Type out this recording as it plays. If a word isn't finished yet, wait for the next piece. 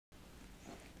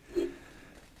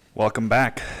Welcome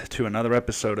back to another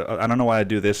episode. I don't know why I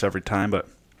do this every time, but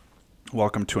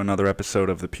welcome to another episode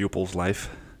of The Pupil's Life.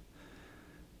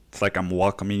 It's like I'm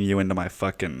welcoming you into my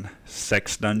fucking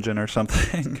sex dungeon or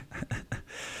something.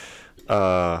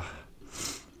 I'm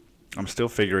still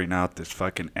figuring out this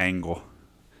fucking angle.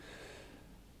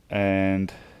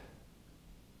 And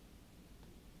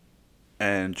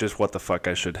just what the fuck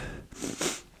I should,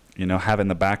 have in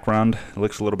the background. It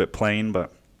looks a little bit plain,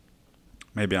 but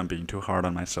maybe I'm being too hard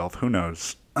on myself. Who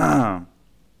knows?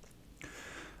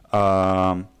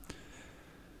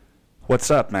 What's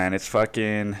up, man? It's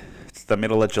the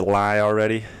middle of July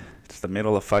already. It's the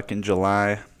middle of fucking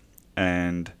July,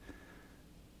 and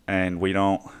we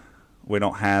don't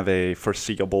have a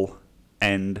foreseeable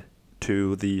end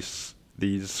to these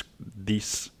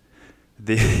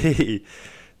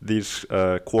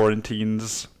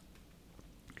quarantines,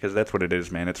 because that's what it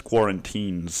is, man. It's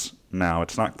quarantines now.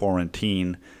 It's not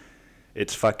quarantine.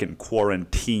 It's fucking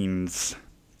quarantines.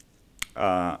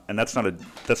 And that's not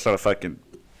a fucking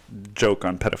joke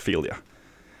on pedophilia.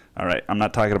 All right, I'm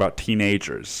not talking about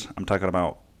teenagers. I'm talking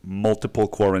about multiple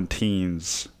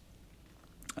quarantines.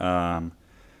 Yeah,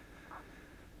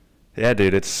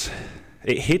 dude, it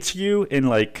hits you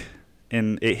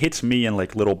it hits me in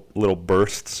like little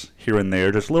bursts here and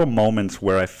there, just little moments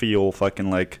where I feel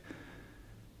fucking like,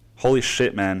 holy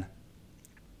shit, man.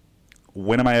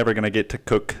 When am I ever gonna get to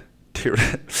cook?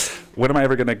 When am I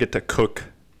ever gonna get to cook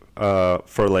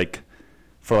for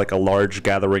a large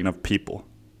gathering of people?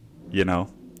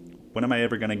 When am I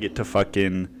ever gonna get to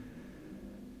fucking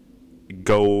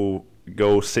go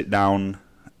sit down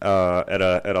at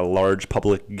a large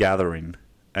public gathering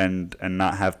and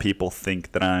not have people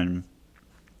think that I'm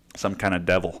some kind of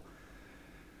devil?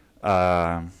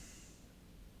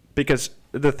 Because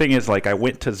the thing is, I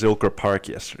went to Zilker Park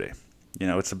yesterday.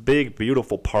 It's a big,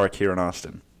 beautiful park here in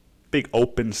Austin. Big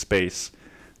open space.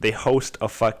 They host a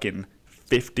fucking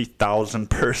 50,000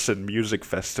 person music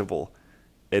festival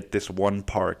at this one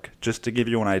park, just to give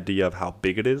you an idea of how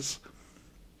big it is.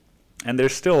 And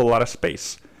there's still a lot of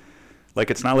space.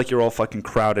 It's not like you're all fucking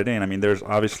crowded in. I mean, there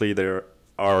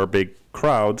are big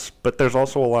crowds, but there's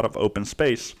also a lot of open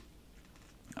space.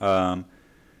 And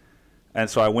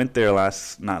so I went there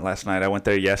not last night, I went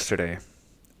there yesterday,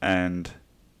 and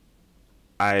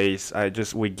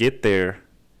we get there.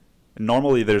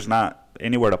 Normally there's not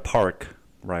anywhere to park,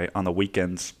 right, on the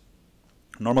weekends.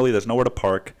 Normally there's nowhere to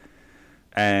park,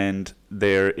 and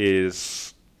there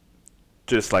is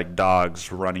just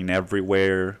dogs running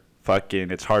everywhere.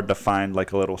 It's hard to find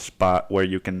a little spot where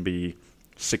you can be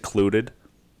secluded,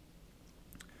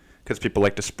 because people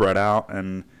like to spread out,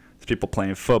 and there's people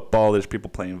playing football, there's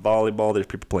people playing volleyball, there's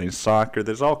people playing soccer,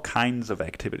 there's all kinds of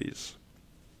activities.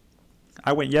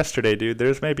 I went yesterday, dude.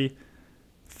 There's maybe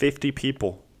 50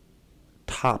 people,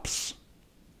 tops,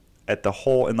 in the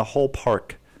whole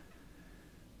park.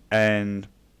 And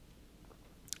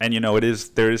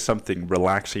there is something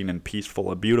relaxing and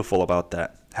peaceful and beautiful about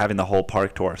that, having the whole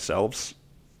park to ourselves.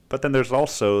 But then there's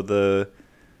also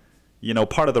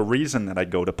part of the reason that I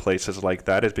go to places like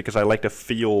that is because I like to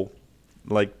feel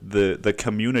like the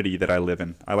community that I live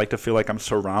in. I like to feel like I'm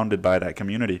surrounded by that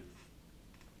community.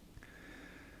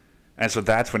 And so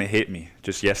that's when it hit me,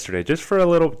 just yesterday, just for a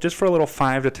little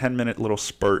 5 to 10 minute little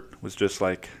spurt, was just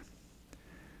like,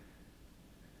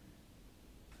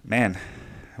 man,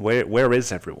 where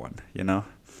is everyone?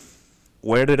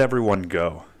 Where did everyone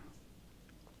go?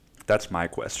 That's my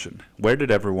question. Where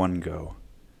did everyone go?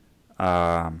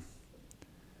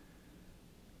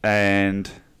 And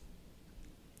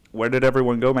where did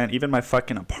everyone go, man? Even my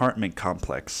fucking apartment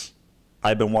complex.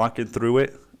 I've been walking through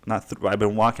it. I've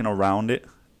been walking around it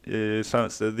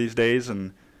these days,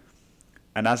 and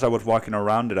as I was walking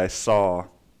around it, I saw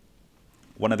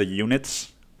one of the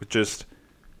units with just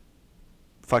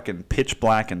fucking pitch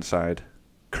black inside.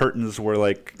 Curtains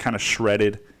were kind of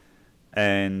shredded,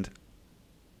 and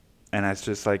I was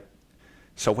just like,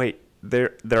 so wait,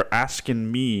 they're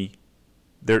asking me,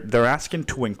 they're asking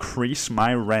to increase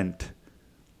my rent,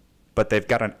 but they've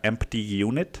got an empty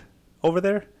unit over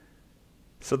there?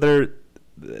 So they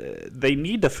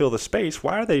need to fill the space.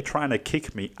 Why are they trying to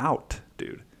kick me out,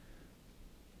 dude?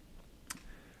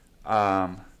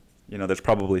 There's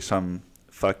probably some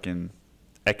fucking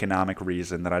economic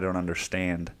reason that I don't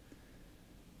understand.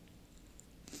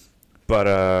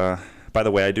 But by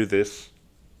the way, I do this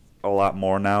a lot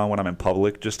more now when I'm in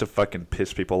public, just to fucking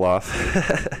piss people off.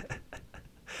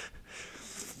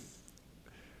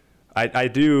 I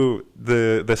do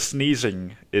the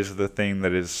sneezing is the thing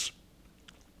that's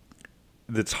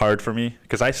hard for me,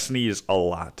 because I sneeze a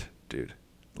lot, dude.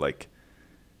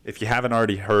 if you haven't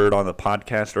already heard on the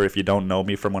podcast, or if you don't know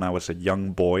me from when I was a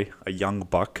young boy, a young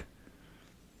buck,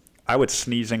 I would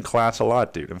sneeze in class a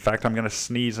lot, dude. In fact, I'm going to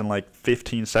sneeze in like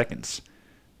 15 seconds.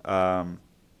 I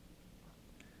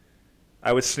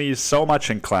would sneeze so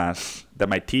much in class that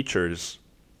my teachers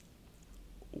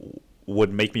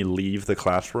would make me leave the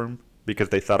classroom because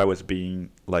they thought I was being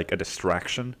like a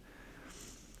distraction.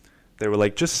 They were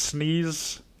like, just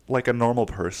sneeze like a normal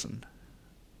person.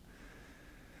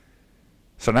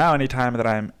 So now anytime that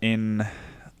I'm in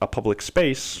a public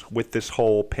space with this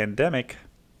whole pandemic,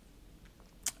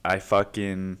 I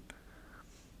fucking,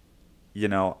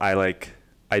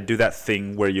 I do that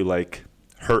thing where you like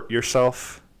hurt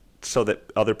yourself so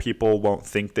that other people won't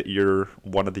think that you're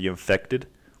one of the infected.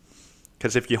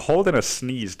 Because if you hold in a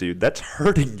sneeze, dude, that's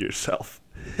hurting yourself.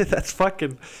 That's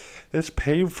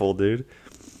painful, dude.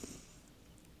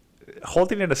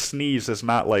 Holding in a sneeze is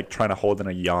not like trying to hold in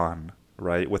a yawn,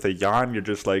 right? With a yawn, you're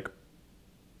just like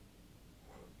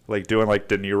doing like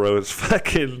De Niro's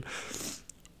fucking,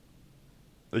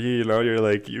 you're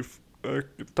like, you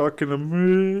fucking talking to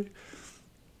me.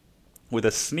 With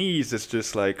a sneeze, it's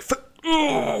just like,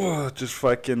 just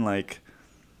fucking like,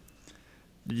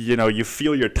 you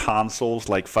feel your tonsils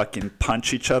like fucking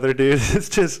punch each other, dude. It's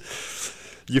just,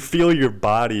 you feel your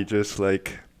body just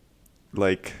like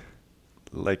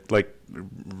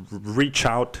reach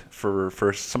out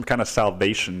for some kind of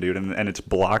salvation, dude, and it's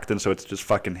blocked, and so it's just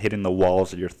fucking hitting the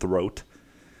walls of your throat.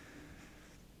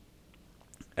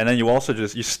 And then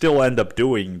you still end up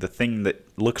doing the thing that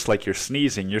looks like you're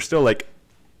sneezing. You're still like,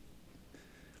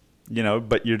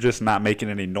 but you're just not making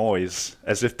any noise,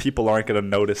 as if people aren't going to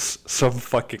notice some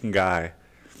fucking guy,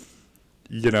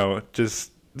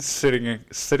 just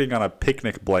sitting on a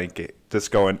picnic blanket,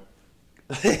 just going,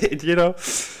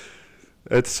 It's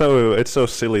so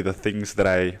silly, the things that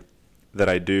I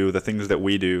do, the things that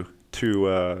we do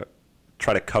to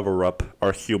try to cover up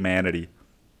our humanity.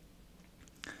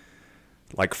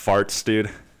 Like farts, dude,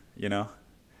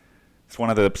 It's one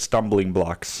of the stumbling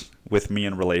blocks with me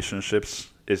in relationships,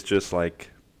 is just like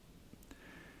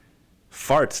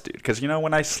farts, dude. Because,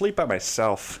 when I sleep by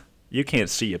myself, you can't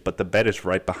see it, but the bed is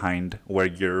right behind where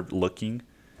you're looking.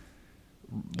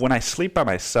 When I sleep by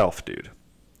myself, dude,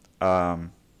 here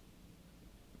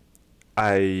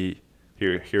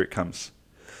it comes.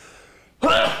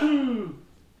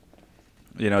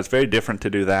 It's very different to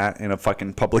do that in a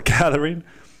fucking public gathering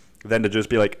than to just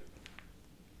be like,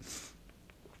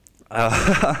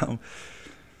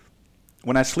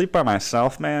 when I sleep by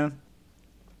myself, man,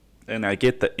 and I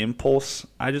get the impulse,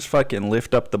 I just fucking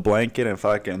lift up the blanket and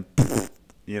fucking,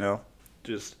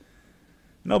 just,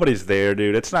 nobody's there,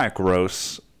 dude. It's not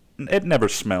gross. It never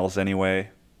smells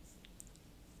anyway.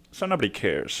 So nobody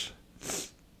cares.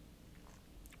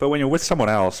 But when you're with someone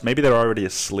else, maybe they're already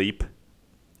asleep,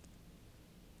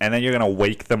 and then you're going to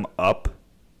wake them up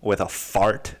with a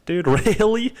fart, dude.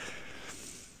 Really?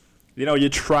 You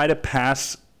try to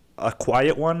pass a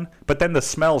quiet one, but then the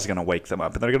smell's going to wake them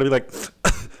up, and they're going to be like,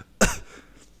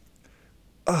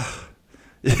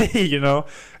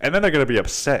 and then they're going to be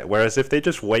upset. Whereas if they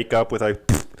just wake up with like,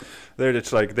 they're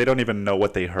just like, they don't even know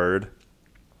what they heard.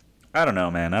 I don't know,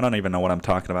 man. I don't even know what I'm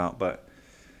talking about, but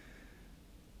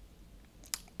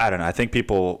I don't know. I think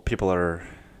people are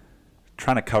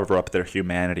trying to cover up their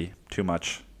humanity too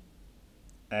much.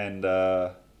 And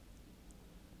one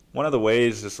of the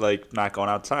ways is like not going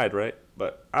outside, right?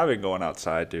 But I've been going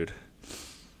outside, dude.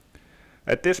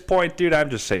 At this point, dude, I'm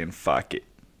just saying fuck it,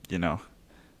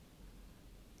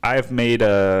 I've made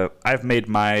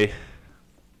my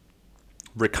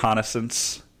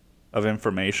reconnaissance of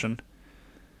information,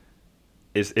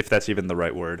 is if that's even the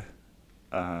right word.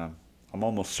 I'm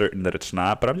almost certain that it's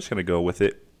not, but I'm just going to go with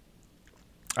it.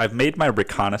 I've made my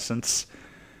reconnaissance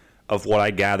of what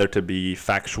I gather to be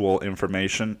factual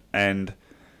information, and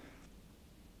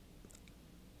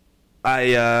dude,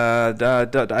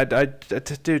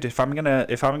 if I'm gonna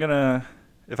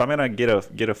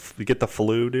get the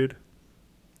flu, dude,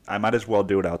 I might as well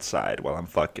do it outside while I'm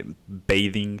fucking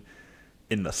bathing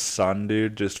in the sun,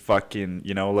 dude. Just fucking,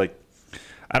 like,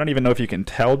 I don't even know if you can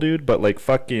tell, dude, but like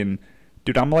fucking,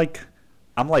 dude, I'm like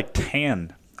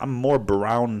tan. I'm more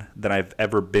brown than I've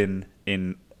ever been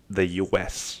in the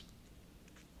U.S.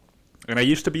 And I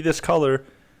used to be this color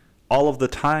all of the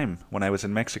time when I was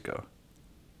in Mexico.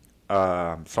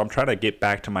 So I'm trying to get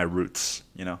back to my roots,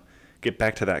 get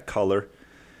back to that color.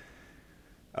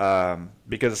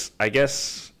 Because I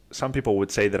guess some people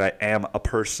would say that I am a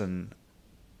person.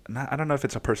 I don't know if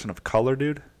it's a person of color,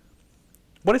 dude.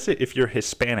 What is it if you're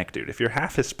Hispanic, dude? If you're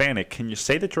half Hispanic, can you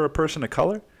say that you're a person of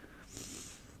color?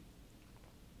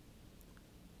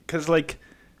 Because, like,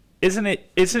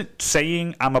 Isn't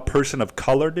saying I'm a person of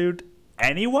color, dude?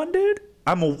 Anyone, dude?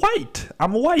 I'm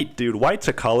white, dude. White's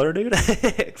a color, dude.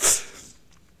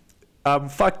 I'm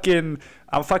fucking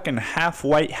half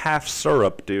white, half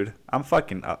syrup, dude. I'm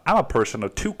a person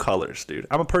of two colors, dude.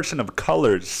 I'm a person of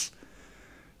colors.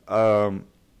 You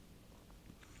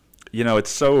know, it's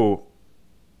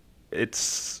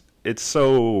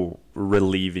so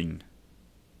relieving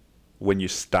when you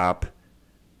stop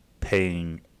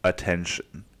paying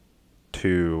attention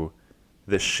to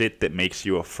the shit that makes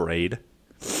you afraid.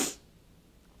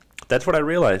 That's what I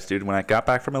realized, dude, when I got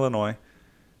back from Illinois.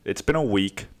 It's been a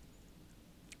week.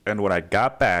 And when I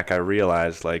got back, I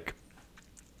realized, like,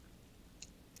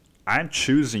 I'm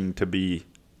choosing to be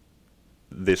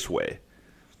this way.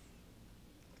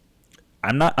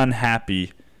 I'm not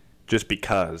unhappy just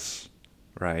because,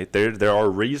 right? There are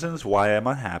reasons why I'm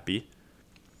unhappy.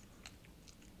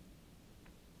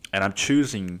 And I'm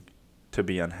choosing to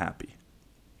be unhappy.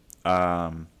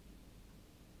 And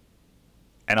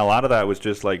a lot of that was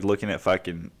just, like, looking at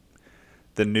fucking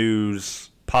the news,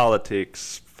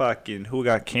 politics, fucking who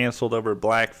got canceled over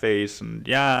blackface, and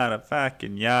yada,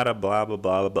 blah, blah,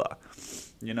 blah, blah, blah.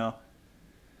 You know?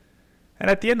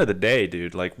 And at the end of the day,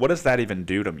 dude, like, what does that even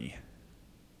do to me?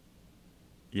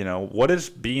 You know, what does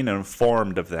being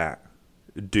informed of that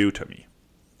do to me?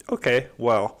 Okay,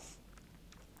 well,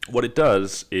 what it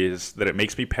does is that it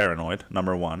makes me paranoid,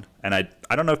 number one. And I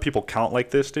don't know if people count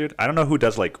like this, dude. I don't know who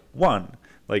does, like, one.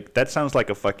 Like, that sounds like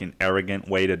a fucking arrogant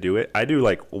way to do it. I do,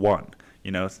 like, one.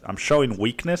 You know, I'm showing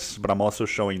weakness, but I'm also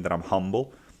showing that I'm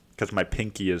humble. Because my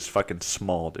pinky is fucking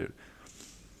small, dude.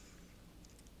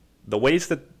 The ways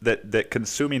that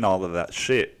consuming all of that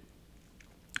shit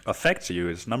affects you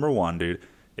is, number one, dude,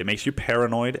 it makes you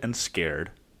paranoid and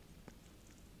scared.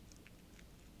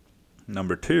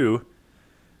 Number two,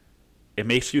 it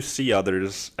makes you see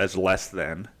others as less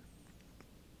than.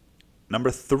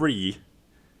 Number three,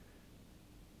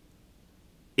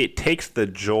 it takes the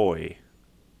joy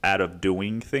out of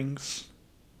doing things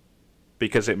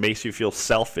because it makes you feel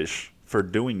selfish for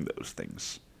doing those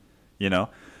things. You know?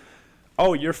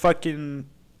 Oh, you're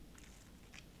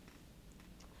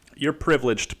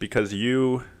privileged because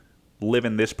you live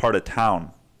in this part of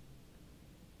town.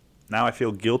 Now I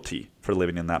feel guilty for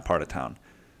living in that part of town.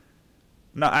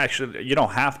 No, actually, you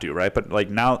don't have to, right? But, like,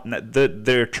 now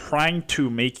they're trying to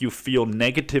make you feel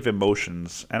negative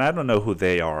emotions, and I don't know who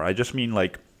they are. I just mean,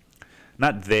 like,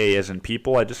 not they as in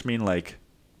people. I just mean, like,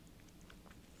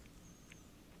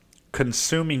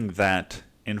 consuming that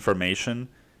information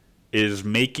is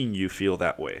making you feel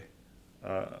that way.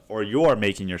 Or you're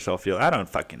making yourself feel. I don't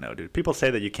fucking know, dude. People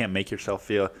say that you can't make yourself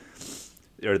feel,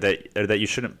 or that you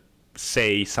shouldn't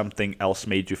say something else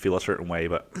made you feel a certain way,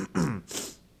 but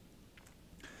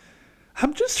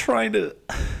I'm just trying to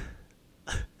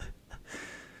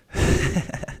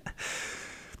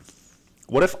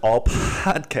what if all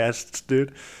podcasts,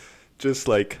 dude, just,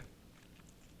 like,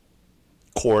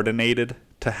 coordinated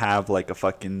to have, like, a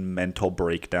fucking mental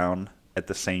breakdown at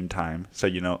the same time? So,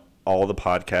 you know, all the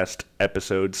podcast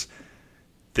episodes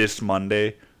this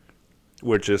Monday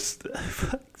were just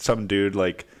some dude,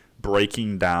 like,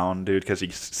 breaking down, dude, because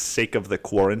he's sick of the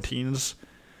quarantines.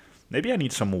 Maybe I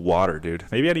need some water, dude.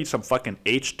 Maybe I need some fucking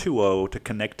H2O to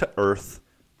connect to Earth.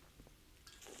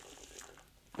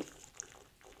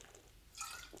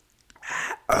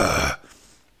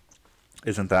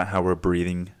 Isn't that how we're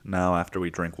breathing now after we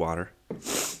drink water?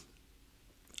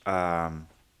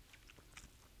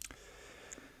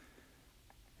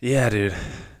 Yeah, dude.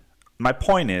 My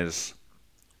point is,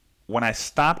 when I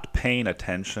stopped paying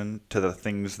attention to the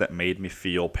things that made me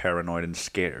feel paranoid and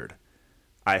scared,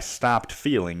 I stopped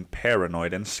feeling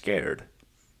paranoid and scared.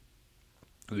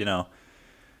 You know,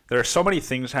 there are so many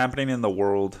things happening in the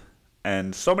world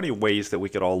and so many ways that we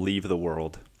could all leave the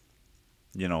world,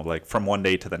 you know, like from one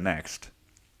day to the next.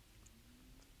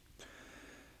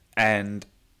 And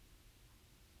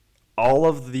all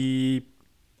of the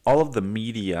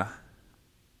media,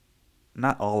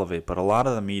 not all of it, but a lot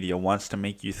of the media wants to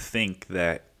make you think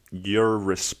that you're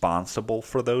responsible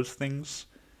for those things.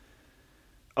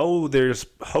 Oh, there's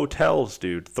hotels,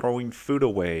 dude, throwing food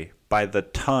away by the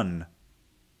ton.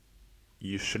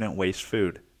 You shouldn't waste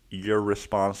food. You're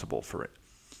responsible for it.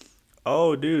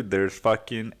 Oh, dude, there's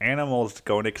fucking animals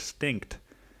going extinct.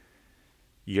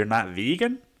 You're not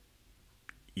vegan?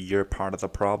 You're part of the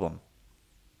problem.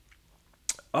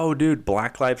 Oh, dude,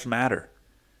 Black Lives Matter.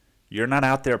 You're not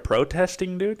out there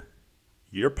protesting, dude?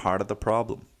 You're part of the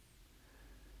problem.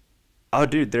 Oh,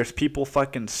 dude, there's people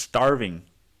fucking starving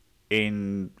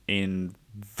in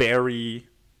very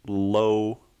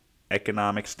low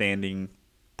economic standing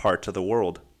parts of the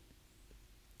world.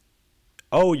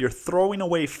 Oh, you're throwing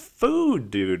away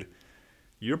food, dude.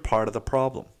 You're part of the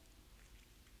problem.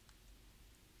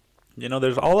 You know,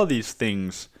 there's all of these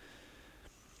things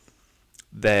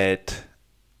that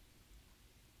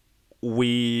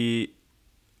we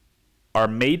are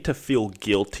made to feel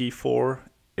guilty for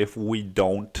if we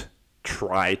don't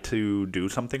try to do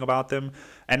something about them.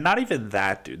 And not even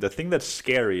that, dude. The thing that's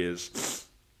scary is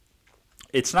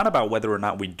it's not about whether or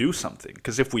not we do something.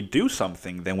 Because if we do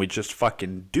something, then we just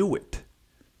fucking do it.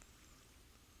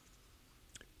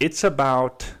 It's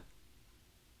about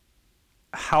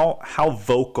how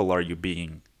vocal are you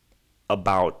being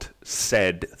about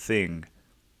said thing.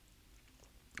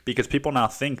 Because people now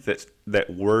think that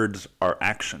words are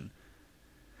action.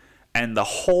 And the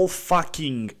whole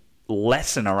fucking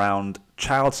lesson around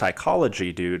child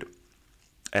psychology, dude,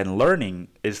 and learning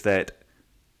is that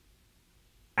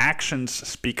actions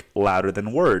speak louder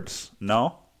than words.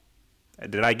 No?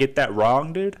 Did I get that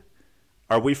wrong, dude?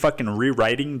 Are we fucking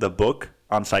rewriting the book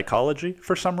on psychology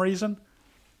for some reason?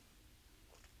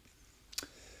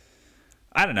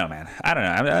 I don't know, man. I don't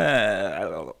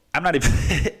know. I'm not even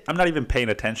I'm not even paying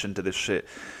attention to this shit.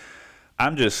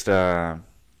 I'm just trying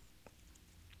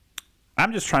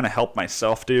to help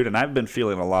myself, dude, and I've been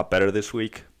feeling a lot better this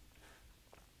week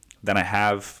than I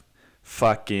have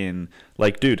fucking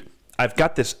like, dude, I've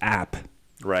got this app,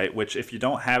 right, which if you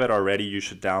don't have it already, you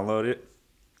should download it.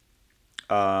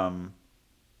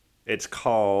 It's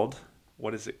called,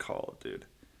 what is it called, dude?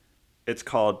 It's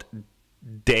called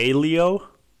Daylio,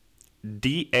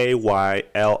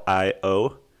 Daylio.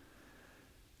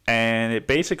 And it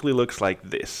basically looks like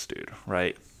this, dude,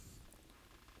 right?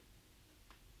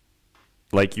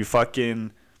 Like you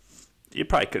probably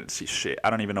couldn't see shit. I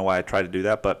don't even know why I tried to do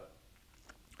that, but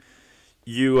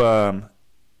you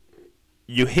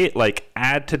hit like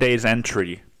add today's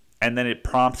entry, and then it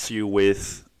prompts you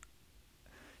with,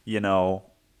 you know,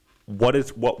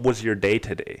 what was your day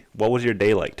today? What was your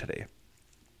day like today?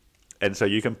 And so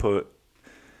you can put,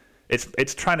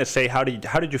 it's trying to say how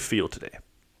did you feel today?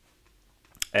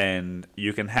 And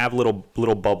you can have little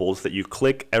bubbles that you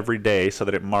click every day so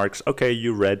that it marks, okay,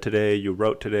 you read today, you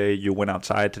wrote today, you went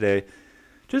outside today.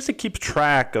 Just to keep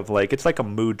track of, like, it's like a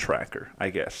mood tracker, I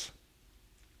guess.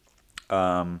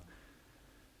 And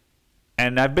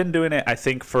I've been doing it, I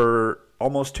think, for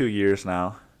almost 2 years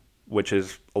now, which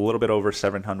is a little bit over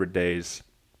 700 days.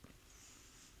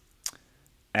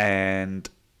 And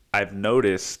I've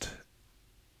noticed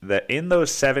that in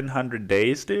those 700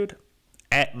 days, dude,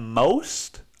 at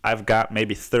most, I've got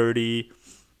maybe 30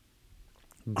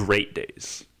 great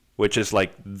days, which is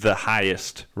like the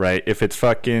highest, right? If it's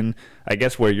fucking, I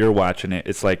guess where you're watching it,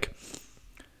 it's like,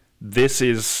 this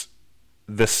is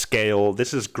the scale,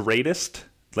 this is greatest,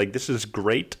 like this is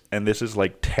great, and this is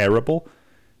like terrible.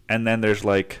 And then there's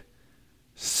like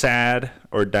sad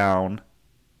or down,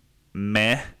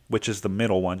 meh, which is the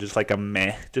middle one, just like a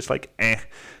meh, just like eh.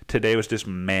 Today was just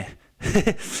meh.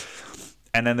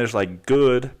 And then there's like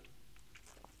good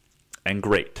and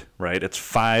great, right? It's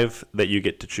 5 that you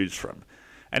get to choose from.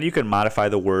 And you can modify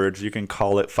the words. You can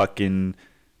call it fucking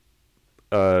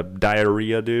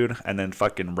diarrhea, dude, and then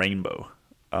fucking rainbow.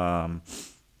 And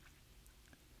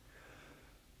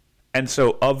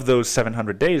so of those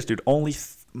 700 days, dude, only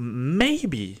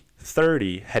maybe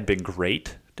 30 had been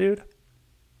great, dude.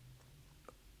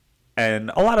 And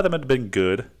a lot of them had been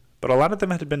good, but a lot of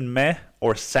them had been meh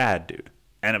or sad, dude.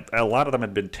 And a lot of them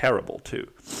had been terrible, too.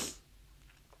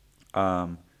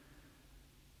 And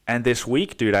this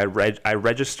week, dude, I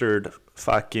registered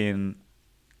fucking,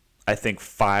 I think,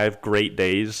 5 great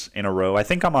days in a row. I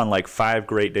think I'm on, like, 5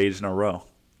 great days in a row.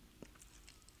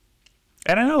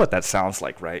 And I know what that sounds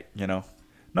like, right? You know?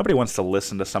 Nobody wants to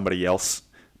listen to somebody else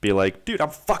be like, dude, I'm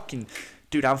fucking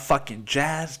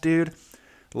jazzed, dude.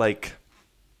 Like,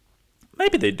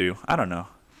 maybe they do. I don't know.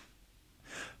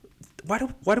 Why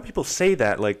do people say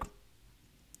that? Like,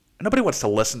 nobody wants to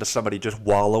listen to somebody just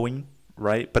wallowing,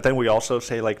 right? But then we also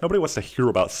say, like, nobody wants to hear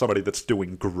about somebody that's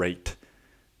doing great.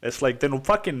 It's like, then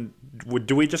fucking,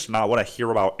 do we just not want to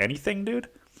hear about anything, dude?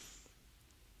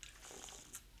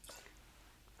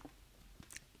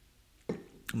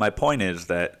 My point is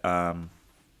that,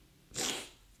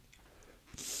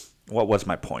 what was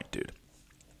my point, dude?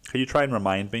 Can you try and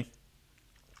remind me?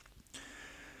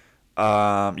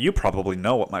 You probably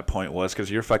know what my point was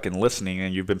because you're fucking listening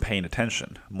and you've been paying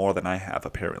attention more than I have,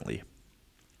 apparently.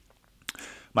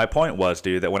 My point was,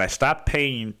 dude, that when I stopped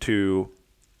paying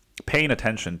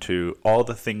attention to all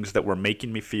the things that were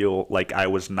making me feel like I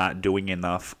was not doing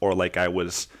enough or like I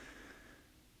was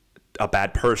a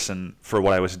bad person for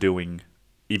what I was doing,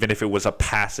 even if it was a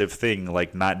passive thing,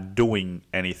 like not doing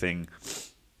anything.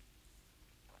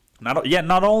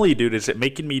 Not only, dude, is it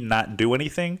making me not do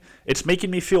anything, it's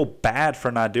making me feel bad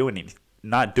for not doing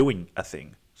a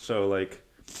thing. So like,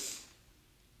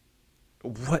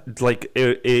 what? Like,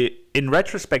 in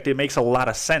retrospect, it makes a lot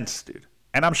of sense, dude.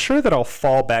 And I'm sure that I'll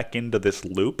fall back into this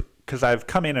loop because I've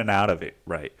come in and out of it,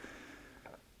 right?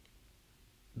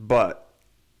 But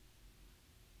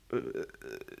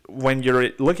when you're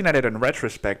looking at it in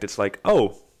retrospect, it's like,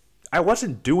 oh, I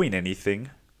wasn't doing anything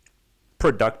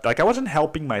productive. Like, I wasn't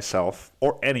helping myself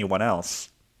or anyone else.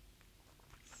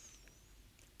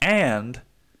 And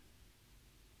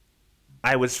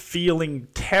I was feeling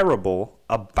terrible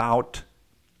about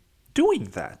doing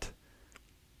that.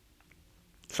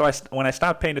 So when I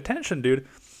stopped paying attention, dude,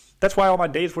 that's why all my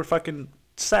days were fucking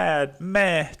sad,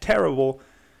 terrible.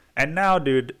 And now,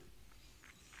 dude,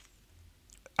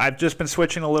 I've just been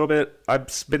switching a little bit. I've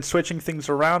been switching things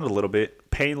around a little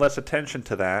bit, paying less attention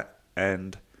to that.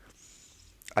 And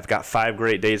I've got 5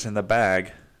 great days in the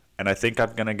bag. And I think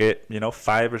I'm going to get,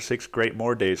 5 or 6 great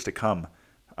more days to come.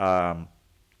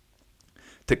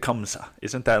 Tecumseh.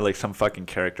 Isn't that like some fucking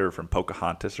character from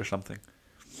Pocahontas or something?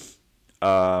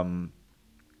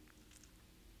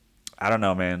 I don't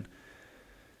know, man.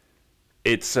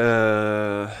 It's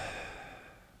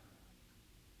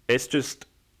just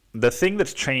the thing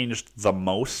that's changed the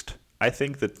most. I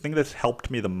think the thing that's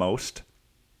helped me the most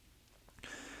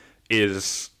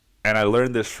is, and I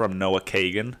learned this from Noah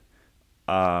Kagan,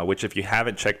 which if you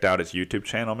haven't checked out his YouTube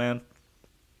channel, man,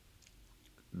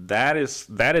 that is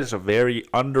a very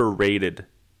underrated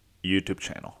YouTube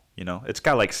channel. It's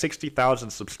got like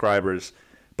 60,000 subscribers.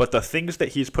 But the things that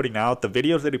he's putting out, the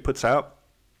videos that he puts out,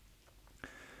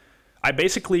 I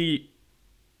basically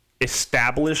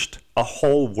established a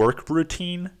whole work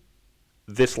routine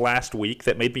this last week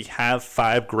that made me have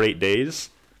 5 great days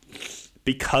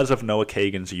because of Noah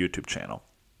Kagan's YouTube channel.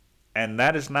 And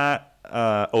that is not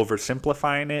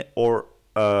oversimplifying it or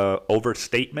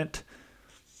overstatement.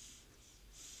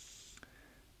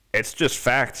 It's just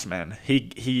facts, man.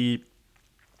 He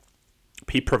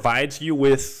provides you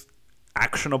with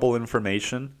actionable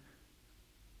information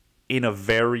in a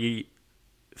very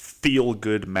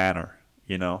feel-good manner,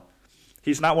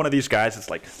 He's not one of these guys that's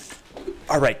like,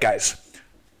 all right, guys.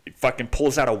 He fucking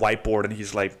pulls out a whiteboard and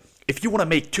he's like, if you want to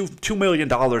make $2 million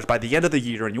by the end of the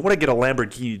year and you want to get a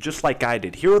Lamborghini just like I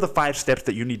did, here are the 5 steps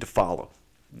that you need to follow.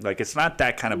 Like, it's not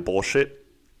that kind of bullshit.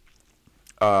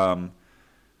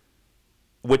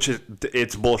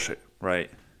 It's bullshit, right?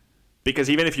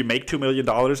 Because even if you make $2 million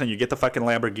and you get the fucking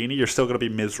Lamborghini, you're still going to be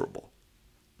miserable.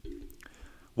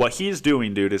 What he's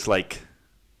doing, dude, is like,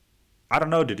 I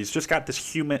don't know, dude. He's just got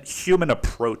this human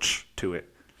approach to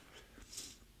it.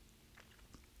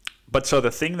 But so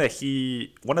the thing that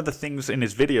one of the things in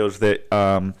his videos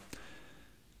that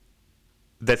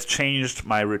that's changed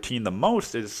my routine the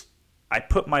most is I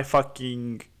put my cell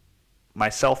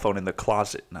phone in the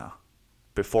closet now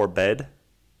before bed.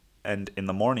 And in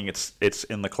the morning, it's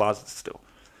in the closet still.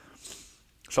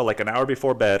 So like an hour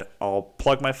before bed, I'll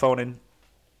plug my phone in.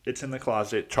 It's in the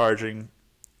closet, charging.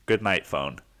 Good night,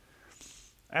 phone.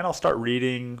 And I'll start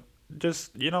reading.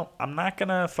 Just, I'm not going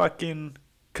to fucking...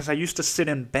 Because I used to sit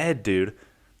in bed, dude,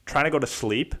 trying to go to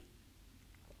sleep.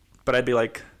 But I'd be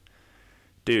like,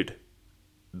 dude,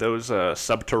 those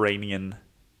subterranean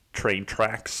train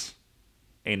tracks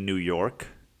in New York...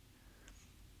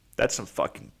 That's some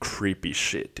fucking creepy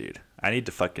shit, dude. I need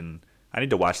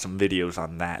to watch some videos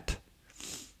on that.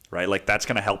 Right? Like, that's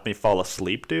going to help me fall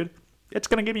asleep, dude. It's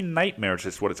going to give me nightmares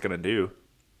is what it's going to do.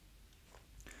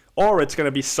 Or it's going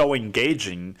to be so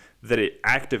engaging that it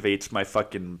activates my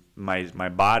fucking, my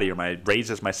body or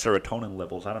raises my serotonin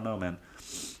levels. I don't know, man.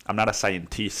 I'm not a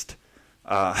scientist.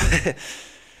 Or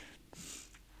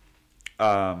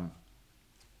I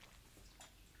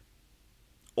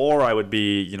would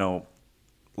be,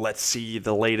 let's see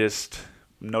the latest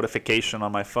notification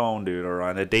on my phone, dude, or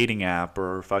on a dating app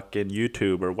or fucking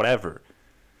YouTube or whatever.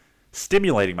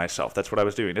 Stimulating myself. That's what I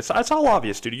was doing. It's all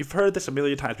obvious, dude. You've heard this a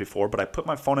million times before, but I put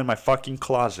my phone in my fucking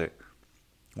closet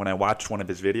when I watched one of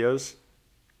his videos.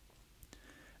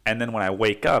 And then when I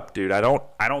wake up, dude, I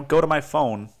don't go to my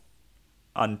phone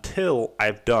until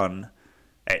I've done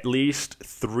at least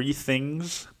 3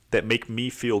 things that make me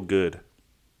feel good.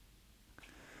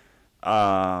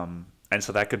 And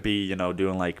so that could be,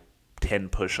 doing like 10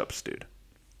 push-ups, dude.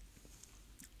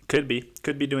 Could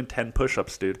be doing 10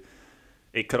 push-ups, dude.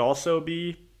 It could also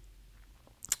be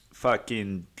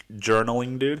fucking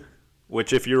journaling, dude.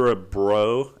 Which if you're a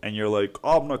bro and you're like,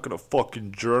 oh, I'm not going to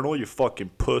fucking journal, you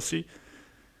fucking pussy.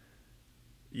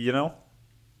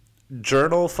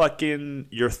 Journal fucking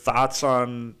your thoughts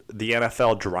on the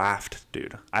NFL draft,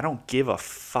 dude. I don't give a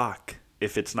fuck.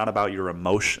 if it's not about your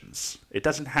emotions. It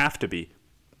doesn't have to be.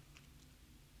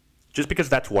 Just because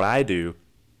that's what I do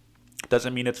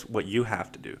doesn't mean it's what you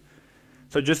have to do.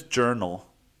 So just journal.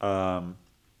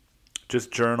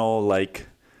 Just journal like,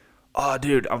 oh,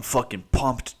 dude, I'm fucking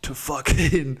pumped to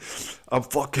fucking, I'm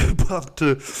fucking pumped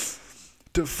to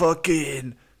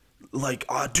fucking, like,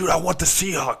 oh, dude, I want the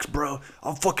Seahawks, bro.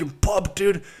 I'm fucking pumped,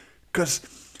 dude, cause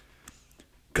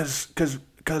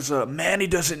Manny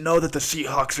doesn't know that the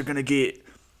Seahawks are gonna get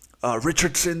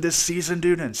Richardson this season,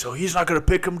 dude, and so he's not gonna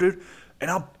pick him, dude. And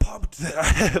I'm pumped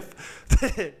that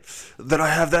I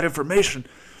have that information.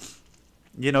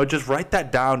 You know, just write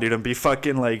that down, dude, and be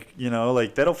fucking like, you know,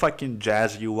 like that'll fucking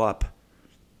jazz you up.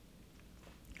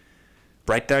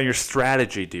 Write down your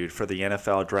strategy, dude, for the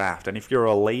NFL draft. And if you're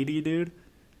a lady, dude,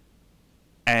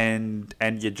 and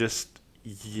you just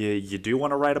you do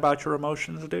want to write about your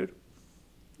emotions, dude,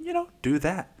 you know, do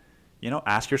that. You know,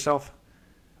 ask yourself,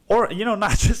 or, you know,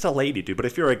 not just a lady, dude, but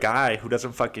if you're a guy who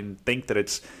doesn't fucking think that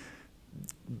it's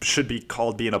should be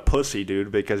called being a pussy,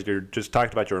 dude, because you're just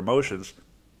talking about your emotions,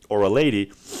 or a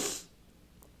lady,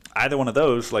 either one of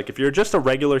those, like if you're just a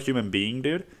regular human being,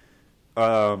 dude,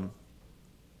 you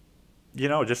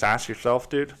know, just ask yourself,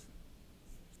 dude,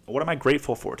 what am I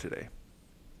grateful for today?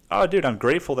 Oh, dude, I'm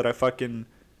grateful that I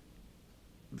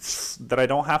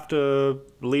don't have to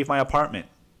leave my apartment,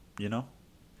 you know?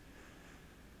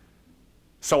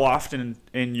 So often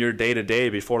in your day-to-day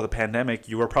before the pandemic,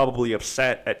 you were probably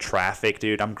upset at traffic,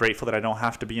 dude. I'm grateful that I don't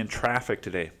have to be in traffic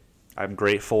today. I'm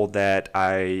grateful that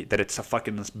it's a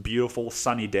fucking beautiful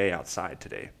sunny day outside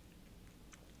today.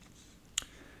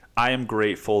 I am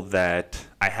grateful that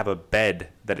I have a bed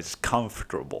that is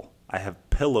comfortable. I have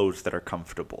pillows that are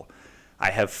comfortable.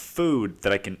 I have food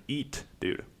that I can eat,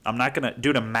 dude. I'm not gonna,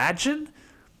 dude, imagine,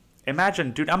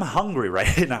 dude, I'm hungry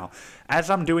right now. As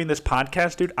I'm doing this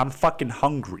podcast, dude, I'm fucking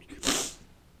hungry.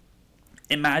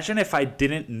 Imagine if I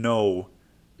didn't know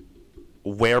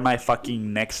where my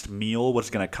fucking next meal was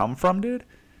gonna come from, dude.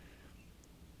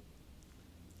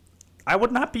 I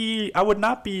would not be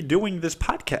doing this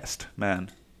podcast,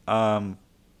 man. I'm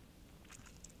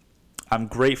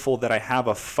grateful that I have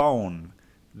a phone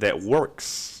that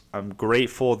works. I'm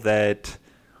grateful that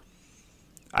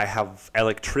I have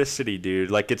electricity, dude.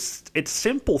 Like, it's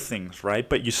simple things, right?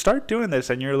 But you start doing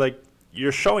this and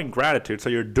you're showing gratitude. So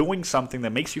you're doing something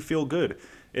that makes you feel good.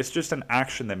 It's just an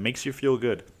action that makes you feel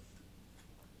good.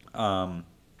 So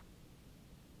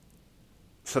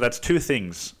that's two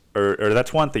things, or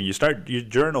that's one thing. You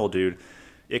journal, dude.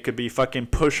 It could be fucking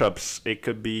push-ups. It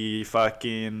could be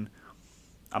fucking,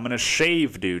 I'm gonna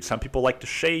shave, dude. Some people like to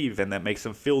shave and that makes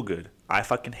them feel good. I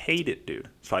fucking hate it, dude.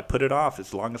 So I put it off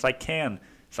as long as I can.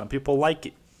 Some people like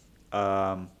it.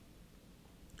 I'm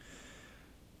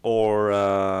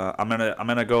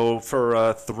gonna go for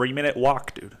a 3-minute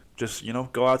walk, dude. Just, you know,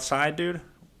 go outside, dude.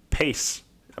 Pace.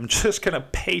 I'm just gonna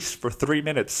pace for 3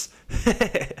 minutes.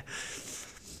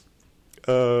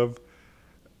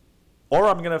 Or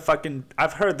I'm gonna fucking,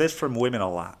 I've heard this from women a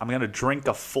lot. I'm gonna drink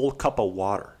a full cup of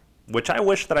water, which I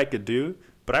wish that I could do,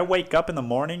 but I wake up in the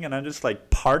morning and I'm just like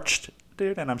parched,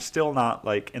 dude, and I'm still not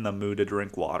like in the mood to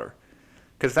drink water.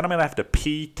 Because then I'm gonna have to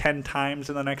pee 10 times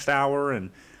in the next hour, and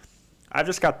I've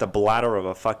just got the bladder of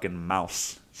a fucking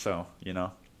mouse. So, you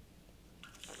know,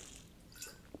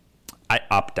 I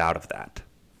opt out of that.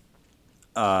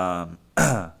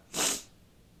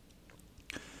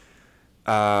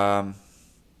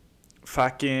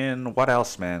 Fucking, what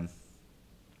else, man?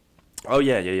 Oh,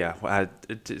 yeah.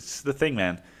 It's the thing,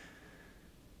 man.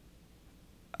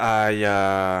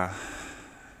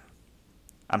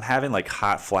 I'm having, like,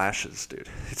 hot flashes, dude.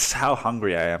 It's how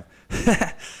hungry I am.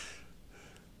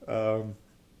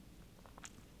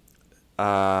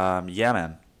 Yeah,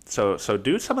 man. So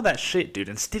do some of that shit, dude.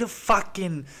 Instead of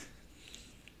fucking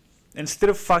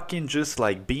just,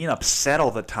 like, being upset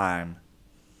all the time,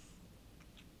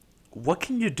 what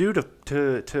can you do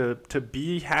to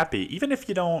be happy? Even if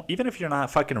you're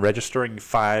not fucking registering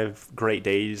 5 great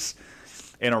days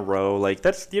in a row, like,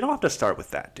 you don't have to start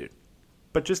with that, dude.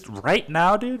 But just right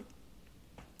now, dude,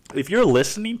 if you're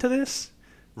listening to this,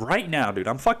 right now, dude,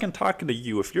 I'm fucking talking to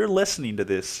you. If you're listening to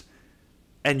this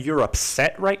and you're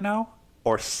upset right now,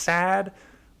 or sad,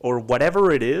 or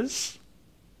whatever it is,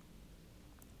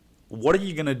 what are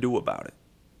you gonna do about it?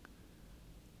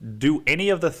 Do any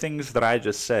of the things that I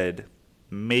just said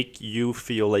make you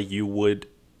feel like you would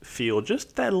feel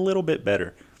just that little bit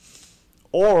better?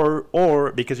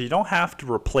 Or because you don't have to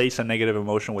replace a negative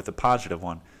emotion with a positive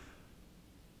one.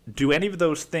 Do any of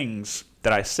those things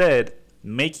that I said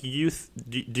make you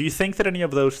do you think that any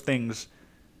of those things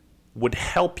would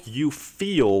help you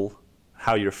feel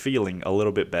how you're feeling a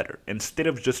little bit better instead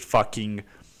of just fucking,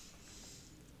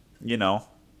 you know,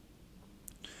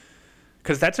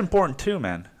 because that's important too,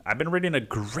 man. I've been reading a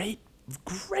great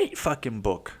fucking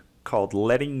book called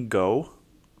Letting Go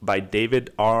by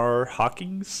David R.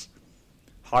 Hawkins.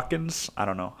 I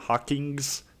don't know.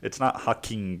 Hawkins. It's not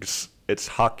Hawkins. It's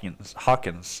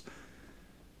Hawkins.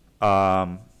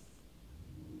 And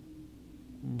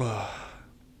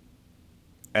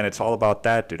it's all about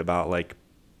that, dude. About like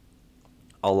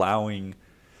allowing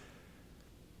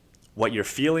what you're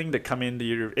feeling to come into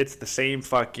your. It's the same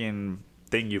fucking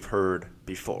thing you've heard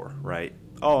before, right?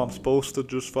 Oh, I'm supposed to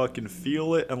just fucking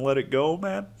feel it and let it go,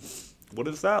 man. What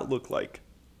does that look like?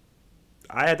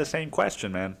 I had the same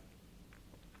question, man.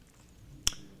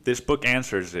 This book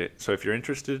answers it. So if you're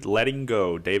interested, Letting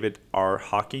Go, David R.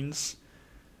 Hawkins.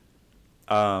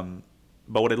 But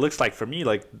what it looks like for me,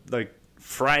 like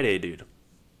Friday, dude.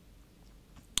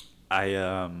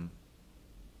 I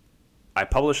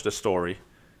published a story,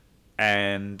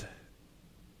 and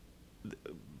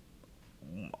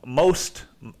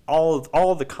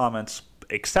all of the comments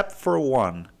except for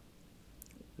one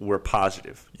were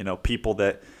positive. You know, people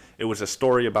that it was a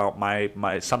story about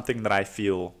my something that I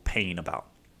feel pain about.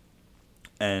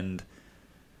 And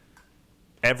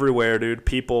everywhere, dude,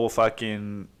 people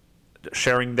fucking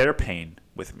sharing their pain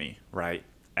with me, right?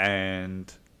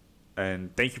 And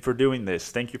thank you for doing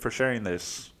this. Thank you for sharing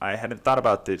this. I hadn't thought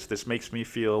about this. This makes me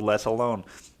feel less alone.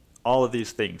 All of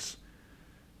these things.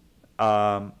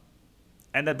 But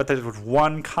there was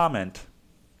one comment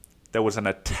that was an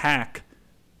attack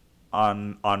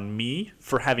on me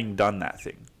for having done that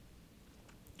thing.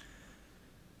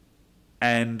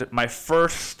 And my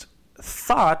first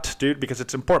thought, dude, because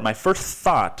it's important, my first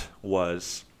thought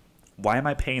was, why am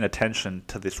I paying attention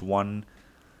to this one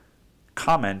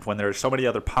comment when there are so many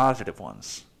other positive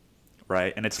ones,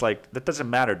 right? And it's like, that doesn't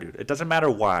matter, dude. It doesn't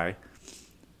matter why.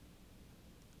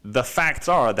 The facts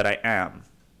are that I am.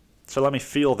 So let me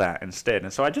feel that instead.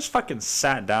 And so I just fucking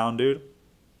sat down, dude.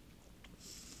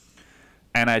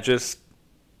 And I just,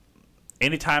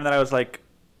 anytime that I was like,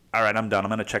 all right, I'm done, I'm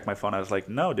going to check my phone, I was like,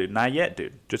 no, dude, not yet,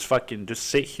 dude. Just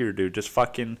sit here, dude. Just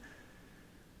fucking,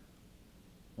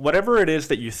 whatever it is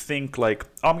that you think, like,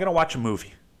 oh, I'm going to watch a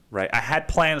movie, right? I had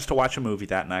plans to watch a movie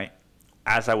that night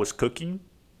as I was cooking.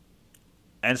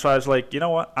 And so I was like, you know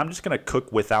what? I'm just going to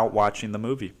cook without watching the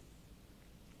movie.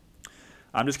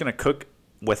 I'm just going to cook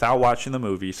without watching the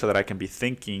movie so that I can be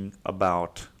thinking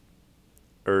about,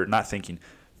 or not thinking,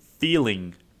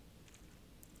 feeling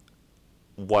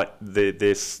what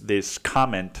this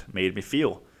comment made me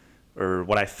feel, or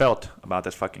what I felt about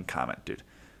this fucking comment, dude.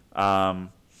 And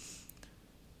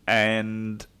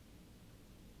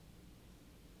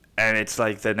it's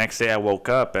like the next day I woke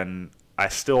up and I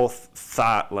still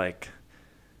thought like,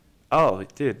 oh,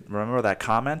 dude, remember that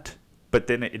comment? But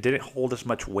then it didn't hold as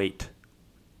much weight.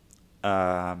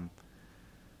 And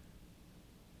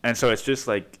so it's just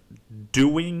like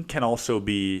doing can also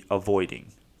be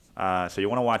avoiding. So you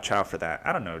want to watch out for that.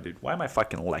 I don't know, dude. Why am I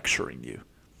fucking lecturing you?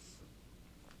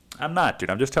 I'm not,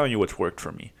 dude. I'm just telling you what's worked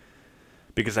for me.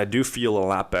 Because I do feel a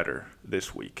lot better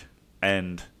this week.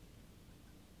 And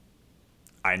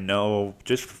I know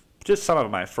just some of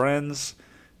my friends,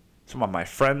 some of my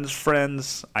friends'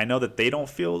 friends, I know that they don't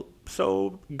feel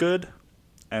so good.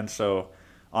 And so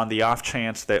on the off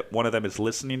chance that one of them is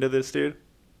listening to this, dude,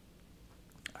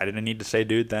 I didn't need to say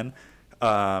dude then.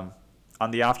 On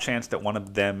the off chance that one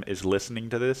of them is listening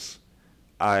to this,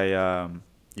 why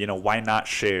not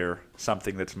share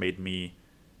something that's made me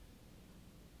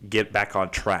get back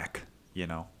on track, you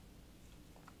know?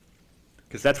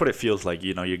 Because that's what it feels like,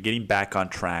 you know, you're getting back on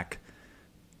track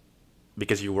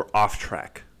because you were off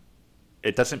track.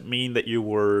 It doesn't mean that you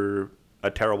were a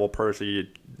terrible person.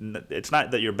 It's not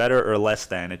that you're better or less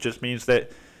than. It just means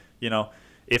that, you know,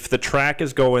 if the track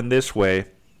is going this way,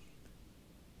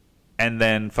 and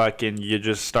then fucking you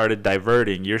just started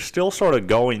diverting, you're still sort of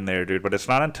going there, dude. But it's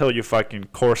not until you fucking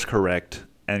course correct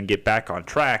and get back on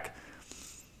track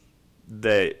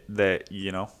that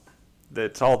you know,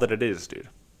 that's all that it is, dude.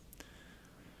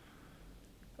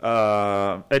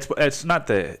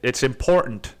 It's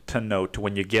important to note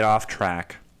when you get off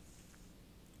track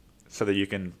so that you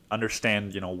can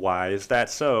understand, you know, why is that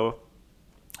so,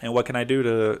 and what can I do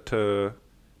to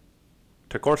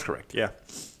course correct? Yeah.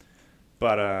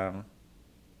 But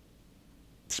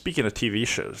speaking of TV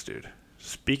shows, dude.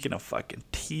 Speaking of fucking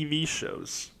TV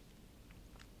shows.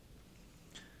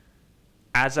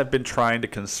 As I've been trying to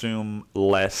consume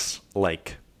less,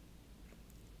 like,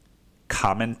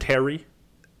 commentary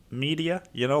media,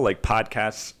 you know, like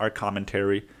podcasts are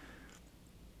commentary.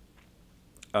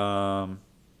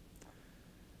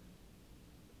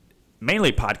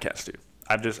 mainly podcasts, dude.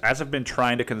 As I've been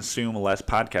trying to consume less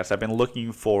podcasts, I've been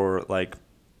looking for like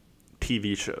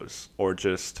TV shows or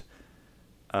just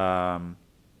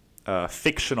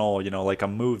fictional, like a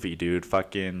movie, dude.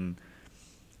 Fucking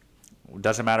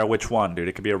doesn't matter which one, dude.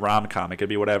 It could be a rom-com, it could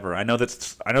be whatever. I know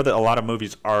that a lot of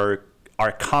movies are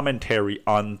commentary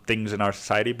on things in our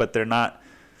society, but they're not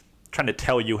trying to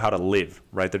tell you how to live,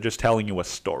 right? They're just telling you a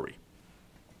story.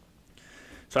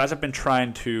 So as I've been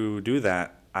trying to do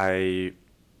that, I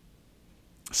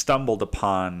stumbled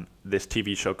upon this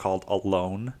TV show called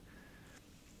Alone.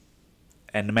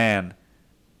 And man,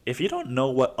 if you don't know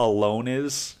what Alone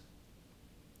is,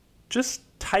 just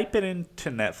type it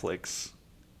into Netflix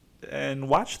and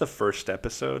watch the first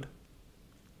episode.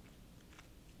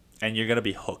 And you're going to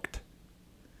be hooked.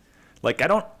 Like,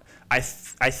 I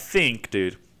think,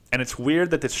 dude, and it's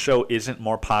weird that this show isn't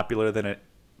more popular than it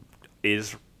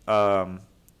is. I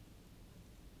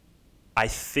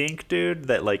think, dude,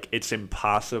 that, like, it's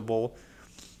impossible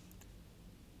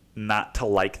not to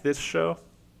like this show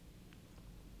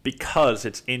because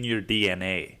it's in your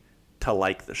DNA to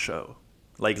like the show.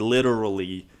 Like,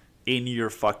 literally, in your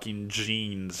fucking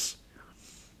genes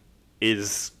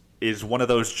is one of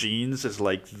those genes is,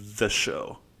 like, the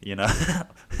show, you know?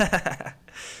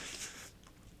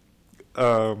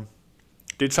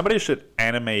 Dude, somebody should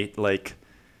animate, like,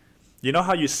 you know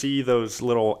how you see those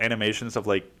little animations of,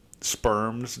 like,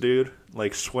 sperms, dude,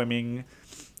 like swimming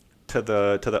to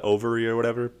the ovary or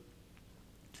whatever?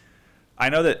 I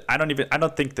know that I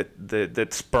don't think that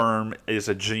sperm is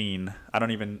a gene. I don't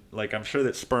even, like, I'm sure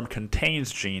that sperm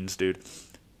contains genes, dude.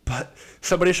 But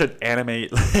somebody should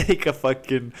animate like a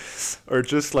fucking, or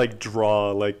just like draw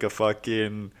like a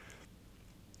fucking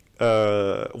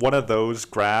one of those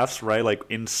graphs, right? Like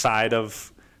inside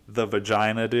of the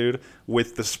vagina, dude,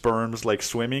 with the sperms like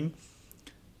swimming,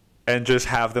 and just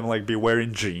have them like be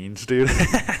wearing jeans, dude.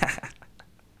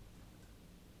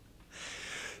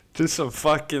 Just some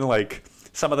fucking, like,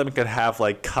 some of them could have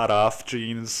like cut off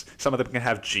jeans, some of them can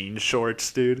have jean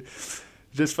shorts, dude.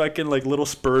 Just fucking like little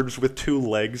sperms with two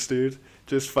legs, dude.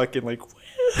 Just fucking like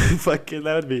fucking,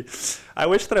 that would be. I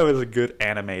wish that I was a good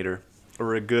animator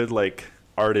or a good like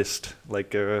artist,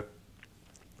 like I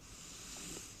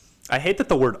hate that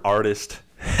the word artist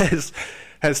has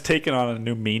taken on a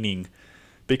new meaning,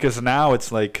 because now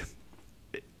it's like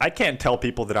I can't tell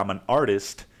people that I'm an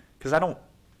artist because I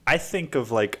think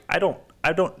of like I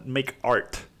don't make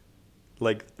art,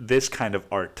 like this kind of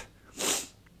art.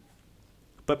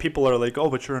 But people are like, oh,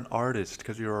 but you're an artist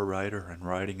because you're a writer and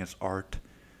writing is art.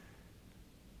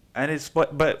 And it's,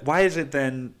 but why is it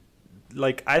then,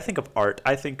 like, I think of art,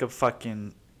 I think of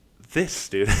fucking this,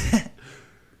 dude.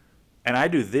 And I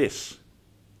do this.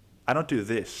 I don't do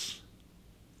this.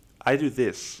 I do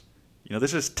this. You know,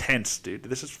 this is tense, dude.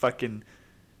 This is fucking,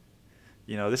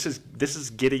 you know, this is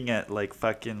getting at like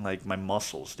fucking like my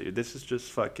muscles, dude. This is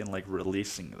just fucking like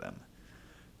releasing them.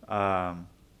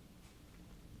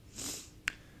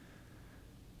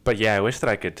 But yeah, I wish that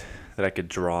I could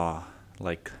draw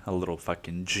like a little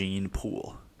fucking gene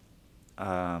pool. You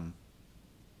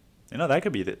know, that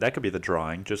could be the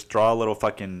drawing. Just draw a little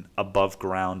fucking above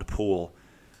ground pool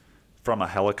from a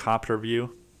helicopter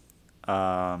view.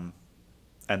 And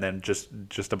then just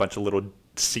a bunch of little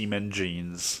semen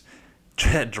genes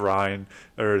drawing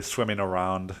or swimming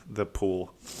around the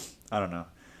pool. I don't know.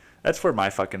 That's where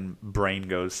my fucking brain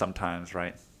goes sometimes,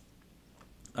 right?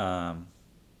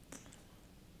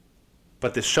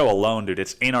 But this show alone, dude,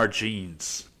 it's in our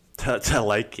genes to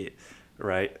like it,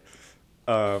 right?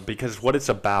 Because what it's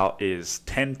about is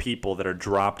 10 people that are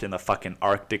dropped in the fucking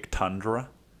Arctic tundra,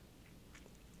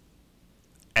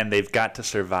 and they've got to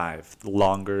survive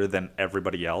longer than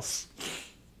everybody else.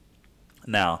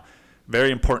 Now, very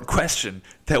important question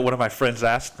that one of my friends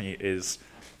asked me is,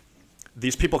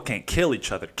 these people can't kill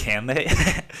each other, can they?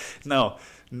 No,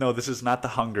 this is not the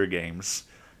Hunger Games.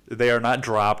 They are not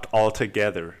dropped all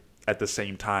together at the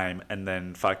same time, and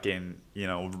then fucking, you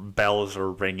know, bells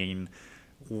are ringing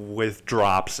with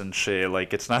drops and shit.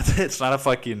 Like, it's not a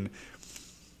fucking,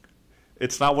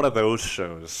 it's not one of those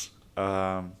shows.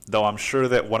 Though I'm sure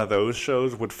that one of those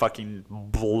shows would fucking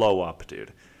blow up,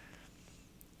 dude.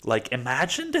 Like,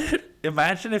 imagine, dude,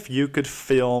 imagine if you could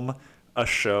film a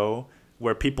show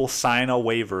where people sign a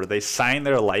waiver, they sign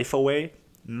their life away.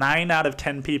 9 out of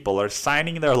 10 people are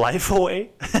signing their life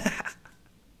away.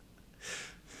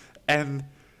 And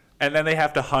then they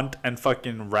have to hunt and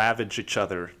fucking ravage each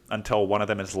other until one of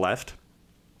them is left.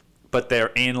 But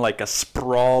they're in like a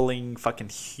sprawling fucking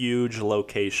huge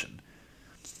location,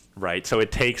 right? So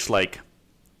it takes like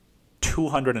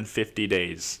 250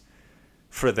 days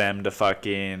for them to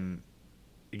fucking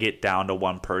get down to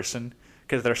one person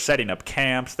because they're setting up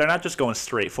camps. They're not just going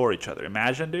straight for each other.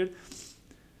 Imagine, dude.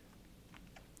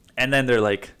 And then they're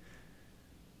like,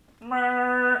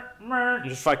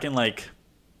 just fucking like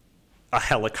a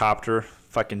helicopter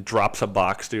fucking drops a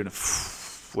box, dude,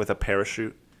 with a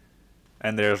parachute.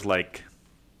 And there's like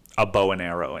a bow and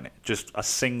arrow in it. Just a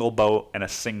single bow and a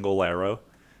single arrow.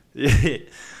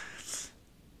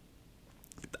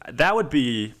 That would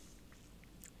be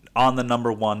on the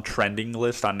 #1 trending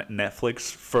list on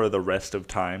Netflix for the rest of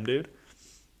time, dude.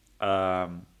 But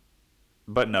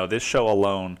no, this show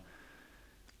alone,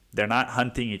 they're not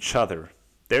hunting each other.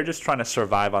 They're just trying to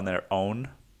survive on their own,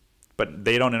 but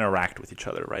they don't interact with each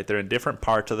other, right? They're in different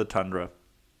parts of the tundra.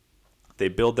 They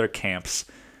build their camps.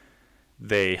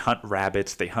 They hunt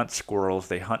rabbits. They hunt squirrels.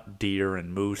 They hunt deer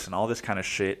and moose and all this kind of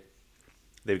shit.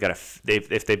 If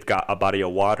they've got a body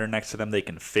of water next to them, they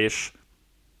can fish.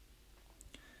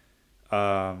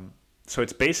 So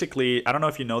it's basically, I don't know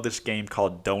if you know this game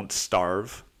called Don't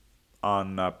Starve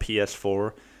on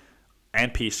PS4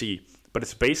 and PC, but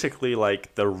it's basically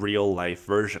like the real life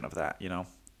version of that, you know?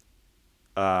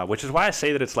 Which is why I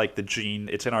say that it's like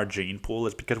it's in our gene pool,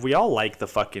 is because we all like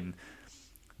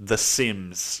The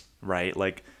Sims, right?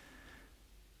 Like,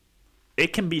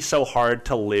 it can be so hard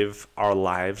to live our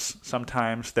lives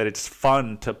sometimes that it's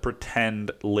fun to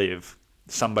pretend live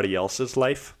somebody else's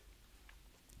life.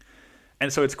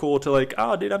 And so it's cool to like,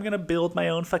 oh, dude, I'm going to build my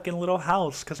own fucking little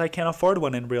house because I can't afford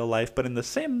one in real life. But in The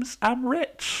Sims, I'm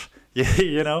rich,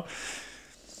 you know?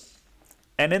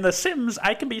 And in The Sims,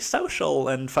 I can be social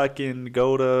and fucking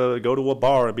go to a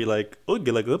bar and be like,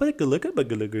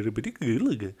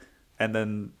 and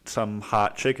then some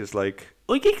hot chick is like,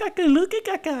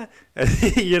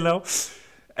 you know?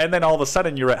 And then all of a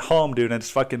sudden you're at home, dude, and it's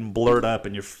fucking blurred up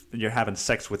and you're having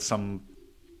sex with some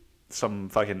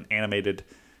fucking animated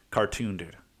cartoon,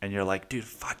 dude. And you're like, dude,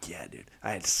 fuck yeah, dude.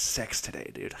 I had sex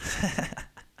today, dude.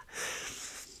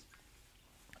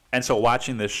 And so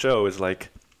watching this show is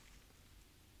like,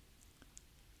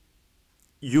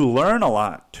 you learn a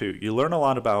lot, too. You learn a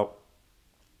lot about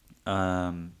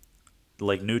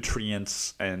like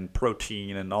nutrients and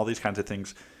protein and all these kinds of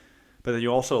things. But then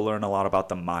you also learn a lot about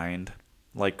the mind.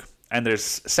 Like, and there's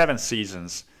 7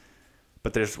 seasons,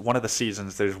 but there's one of the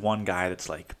seasons, there's one guy that's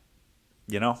like,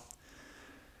 you know,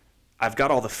 I've got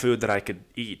all the food that I could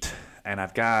eat, and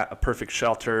I've got a perfect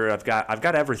shelter. I've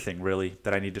got everything really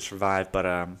that I need to survive. But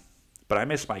I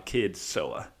miss my kids,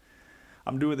 so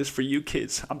I'm doing this for you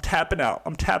kids. I'm tapping out,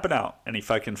 and he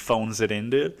fucking phones it in,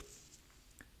 dude.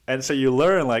 And so you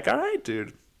learn, like, all right,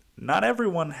 dude, not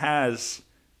everyone has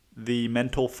the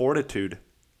mental fortitude.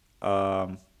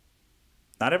 Not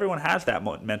everyone has that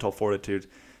mental fortitude.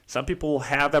 Some people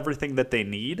have everything that they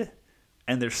need,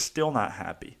 and they're still not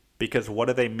happy. Because what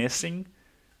are they missing?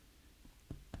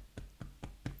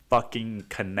 Fucking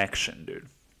connection, dude.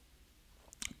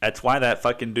 That's why that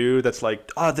fucking dude that's like,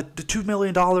 the $2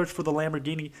 million for the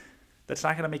Lamborghini, that's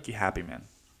not going to make you happy, man.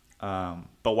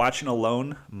 But watching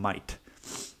alone might.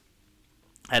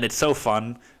 And it's so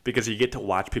fun because you get to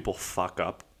watch people fuck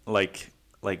up. Like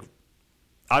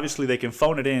obviously they can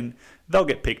phone it in. They'll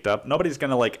get picked up. Nobody's going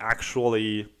to, like,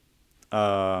 actually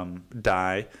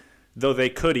die. Though they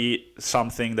could eat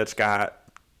something that's got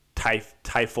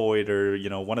typhoid or, you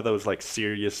know, one of those, like,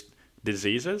 serious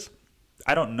diseases.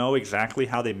 I don't know exactly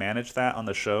how they manage that on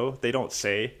the show. They don't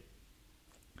say.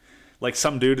 Like,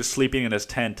 some dude is sleeping in his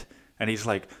tent, and he's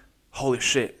like, holy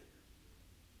shit,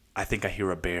 I think I hear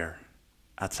a bear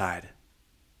outside.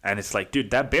 And it's like,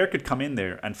 dude, that bear could come in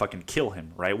there and fucking kill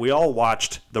him, right? We all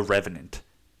watched The Revenant.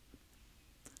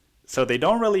 So they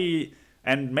don't really,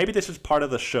 and maybe this is part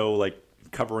of the show, like,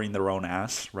 covering their own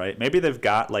ass, right? Maybe they've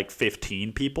got like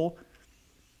 15 people,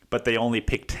 but they only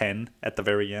pick 10 at the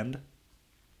very end.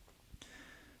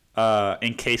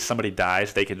 In case somebody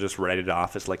dies, they can just write it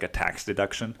off as like a tax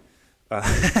deduction.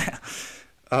 But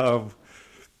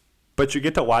you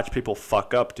get to watch people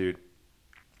fuck up, dude.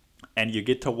 And you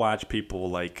get to watch people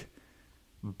like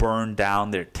burn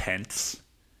down their tents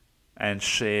and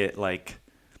shit, like.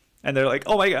 And they're like,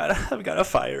 oh my God, I've got a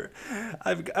fire.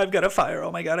 I've got a fire.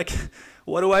 Oh my God,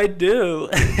 what do I do?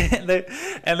 and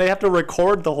they have to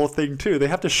record the whole thing too. They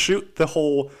have to shoot the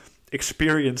whole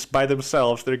experience by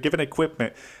themselves. They're given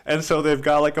equipment. And so they've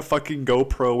got like a fucking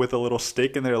GoPro with a little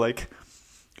stick, and they're like,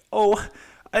 oh,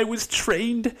 I was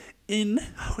trained in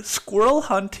squirrel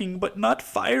hunting, but not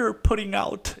fire putting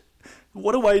out.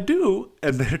 What do I do?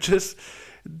 And they're just,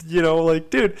 you know, like,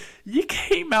 dude, you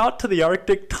came out to the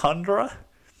Arctic tundra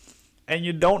and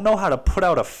you don't know how to put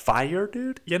out a fire,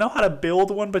 dude? You know how to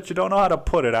build one, but you don't know how to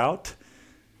put it out?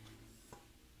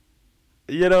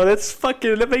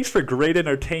 that makes for great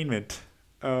entertainment.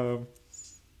 And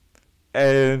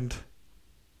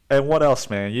what else,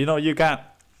 man? You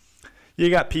got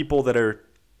people that are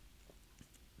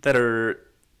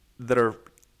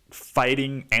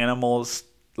fighting animals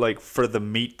like for the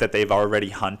meat that they've already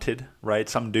hunted, right?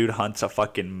 Some dude hunts a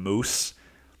fucking moose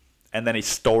and then he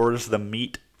stores the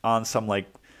meat on some like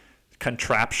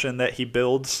contraption that he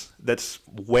builds that's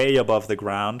way above the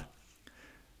ground.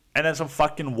 And then some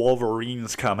fucking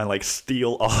wolverines come and like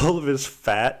steal all of his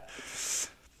fat.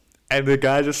 And the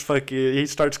guy just he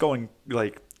starts going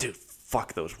like, dude,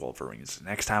 fuck those wolverines.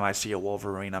 Next time I see a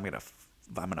wolverine, I'm gonna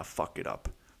fuck it up.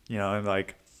 And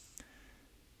like,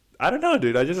 I don't know,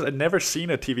 dude. I've never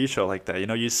seen a TV show like that.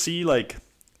 You see like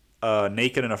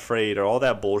Naked and Afraid or all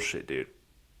that bullshit, dude.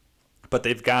 But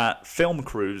they've got film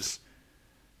crews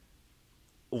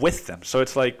with them. So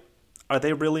it's like, are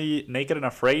they really Naked and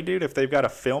Afraid, dude? If they've got a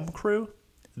film crew,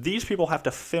 these people have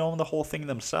to film the whole thing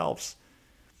themselves.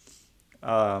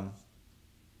 So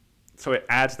it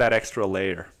adds that extra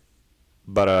layer.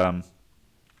 But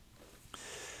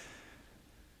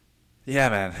yeah,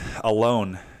 man,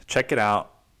 Alone. Check it out.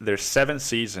 There's 7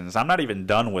 seasons. I'm not even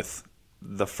done with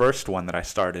the first one that I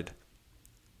started.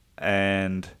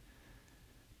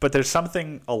 But there's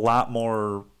something a lot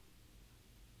more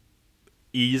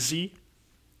easy,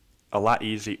 a lot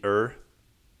easier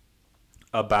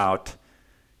about,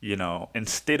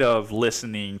 instead of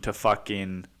listening to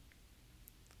fucking,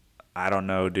 I don't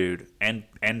know, dude,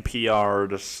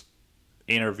 NPR's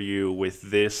interview with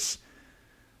this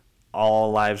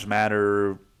All Lives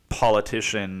Matter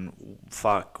politician,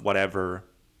 fuck, whatever.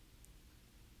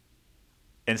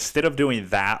 Instead of doing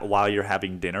that while you're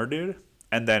having dinner, dude,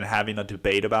 and then having a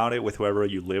debate about it with whoever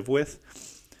you live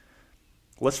with,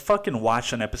 let's fucking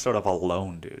watch an episode of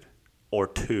Alone, dude, or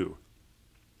 2.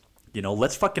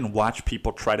 Let's fucking watch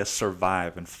people try to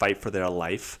survive and fight for their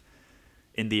life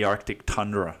in the Arctic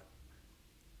tundra.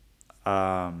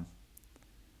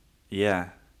 Yeah.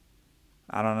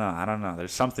 I don't know.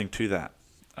 There's something to that.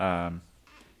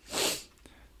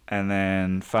 And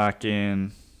then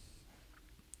fucking,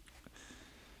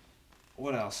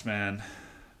 what else, man?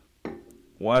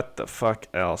 What the fuck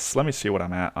else? Let me see what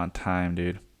I'm at on time,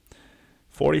 dude.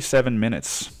 47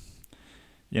 minutes.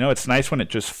 It's nice when it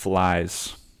just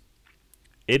flies.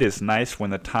 It is nice when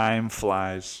the time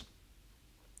flies.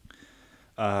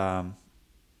 I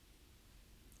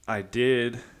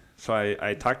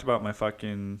talked about my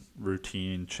fucking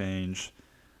routine change.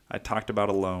 I talked about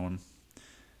Alone.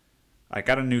 I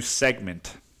got a new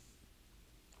segment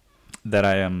that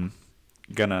I am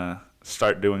gonna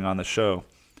start doing on the show,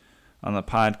 on the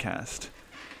podcast.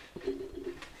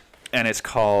 And it's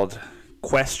called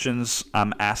Questions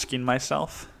I'm Asking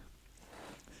Myself.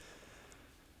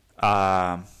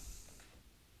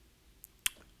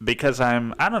 Because I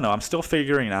don't know, I'm still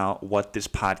figuring out what this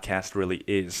podcast really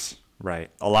is,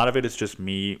 right? A lot of it is just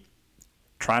me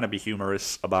trying to be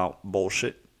humorous about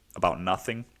bullshit, about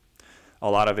nothing. A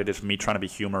lot of it is me trying to be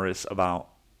humorous about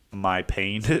my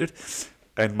pain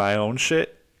and my own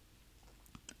shit.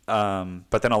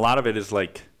 But then a lot of it is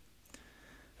like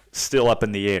still up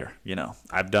in the air,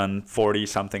 I've done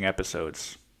 40-something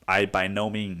episodes. I by no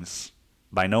means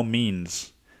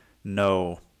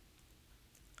know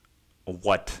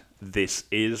what this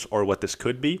is or what this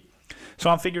could be. So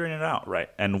I'm figuring it out, right?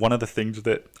 And one of the things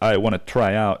that I want to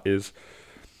try out is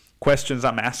questions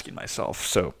I'm asking myself.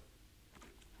 So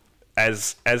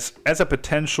as a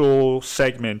potential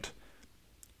segment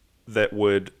that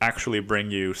would actually bring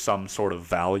you some sort of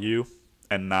value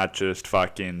and not just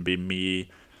fucking be me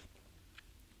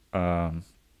trying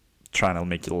to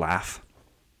make you laugh.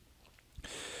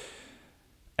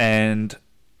 And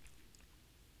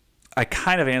I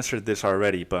kind of answered this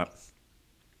already, but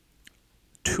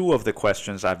 2 of the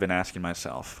questions I've been asking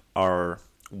myself are,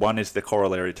 one is the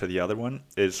corollary to the other one,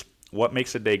 is what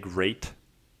makes a day great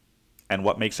and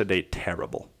what makes a day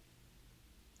terrible.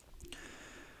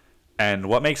 And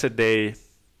what makes a day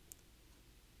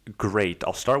great,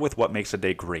 I'll start with what makes a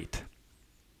day great.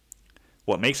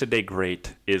 What makes a day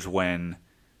great is when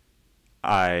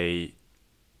I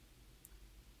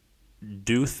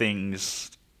do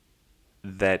things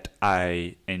that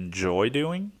I enjoy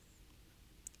doing,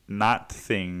 not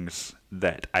things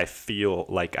that I feel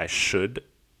like I should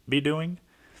be doing.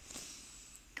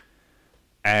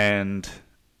 And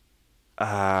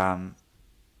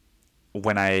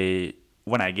when I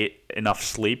get enough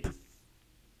sleep,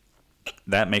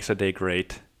 that makes a day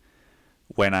great.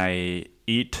 When I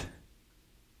eat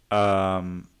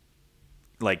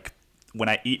when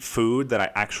I eat food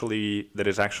that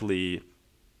is actually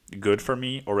good for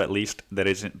me, or at least that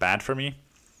isn't bad for me,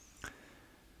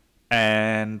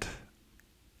 And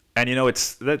you know,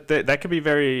 it's that can be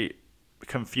very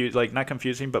confused, like not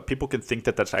confusing, but people can think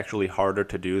that that's actually harder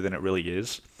to do than it really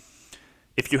is.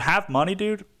 If you have money,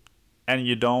 dude, and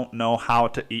you don't know how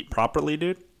to eat properly,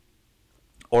 dude,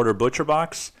 order Butcher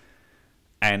Box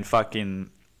and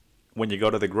fucking, when you go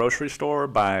to the grocery store,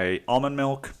 buy almond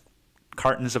milk,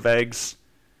 cartons of eggs,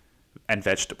 and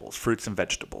vegetables, fruits and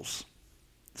vegetables.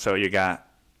 So you got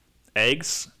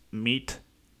eggs, meat,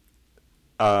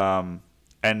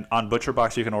 and on Butcher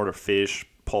Box you can order fish,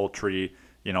 poultry,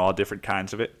 you know, all different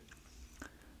kinds of it.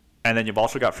 And then you've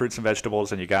also got fruits and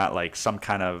vegetables, and you got like some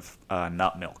kind of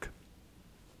nut milk.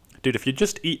 Dude, if you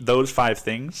just eat those 5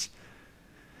 things,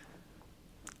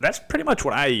 that's pretty much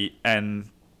what I eat. And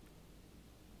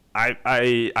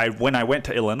I when I went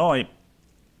to Illinois,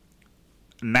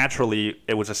 naturally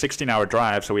it was a 16-hour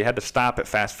drive, so we had to stop at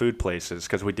fast food places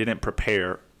because we didn't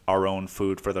prepare our own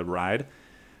food for the ride.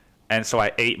 And so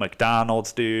I ate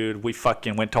McDonald's, dude. We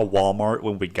fucking went to Walmart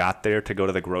when we got there to go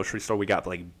to the grocery store. We got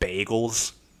like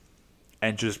bagels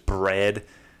and just bread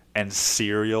and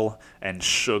cereal and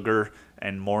sugar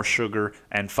and more sugar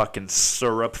and fucking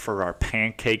syrup for our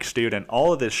pancakes, dude, and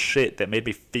all of this shit that made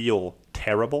me feel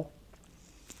terrible.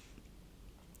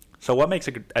 So what makes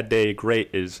a day great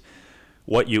is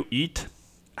what you eat,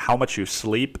 how much you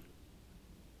sleep,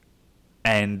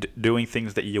 and doing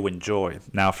things that you enjoy.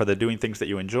 Now, for the doing things that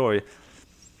you enjoy,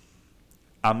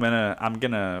 I'm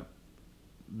gonna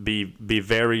be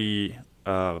very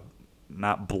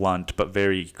not blunt, but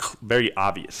very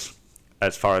obvious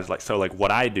as far as like, so like what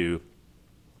I do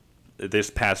this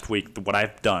past week, what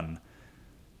I've done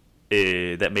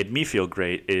that made me feel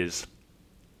great is,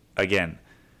 again,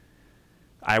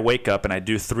 I wake up and I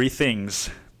do 3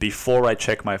 things before I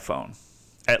check my phone.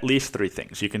 At least 3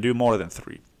 things. You can do more than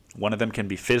 3. One of them can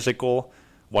be physical.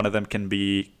 One of them can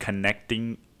be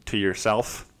connecting to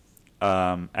yourself.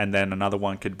 And then another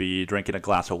one could be drinking a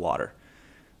glass of water.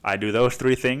 I do those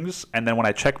 3 things, and then when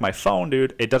I check my phone,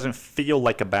 dude, it doesn't feel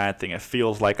like a bad thing. It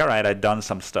feels like, all right, I've done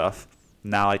some stuff.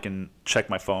 Now I can check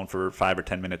my phone for 5 or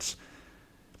 10 minutes.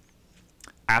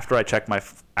 After I check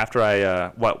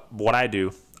what I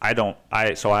do,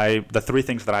 the 3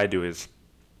 things that I do is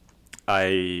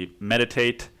I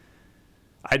meditate.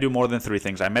 I do more than 3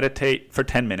 things. I meditate for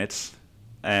 10 minutes,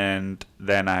 and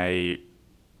then I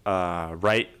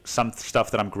write some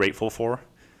stuff that I'm grateful for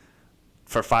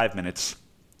 5 minutes.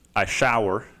 I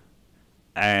shower,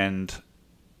 and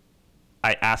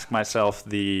I ask myself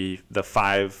the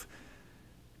 5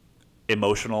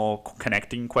 emotional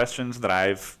connecting questions that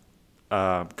I've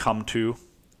come to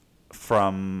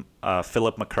from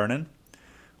Philip McKernan,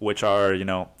 which are, you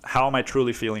know, how am I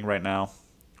truly feeling right now?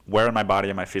 Where in my body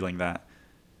am I feeling that?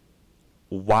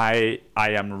 Why I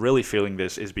am really feeling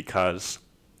this is because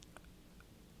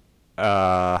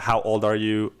how old are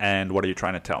you and what are you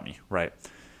trying to tell me, right?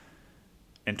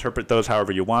 Interpret those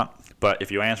however you want, but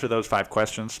if you answer those 5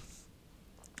 questions,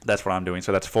 that's what I'm doing.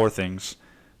 So that's 4 things.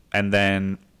 And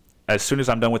then as soon as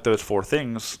I'm done with those 4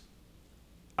 things,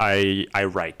 I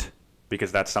write,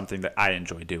 because that's something that I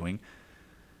enjoy doing.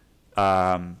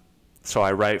 So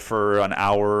I write for an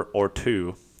hour or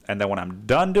 2, and then when I'm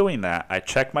done doing that, I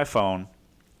check my phone,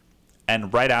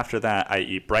 and right after that, I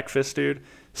eat breakfast, dude.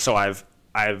 So I've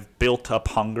built up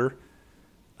hunger,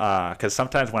 because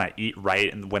sometimes when I eat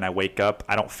right and when I wake up,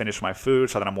 I don't finish my food,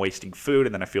 so then I'm wasting food,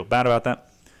 and then I feel bad about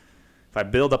that. If I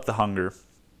build up the hunger,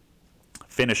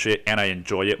 finish it, and I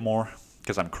enjoy it more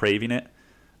because I'm craving it,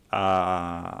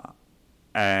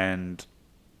 and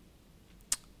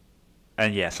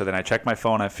yeah, so then I check my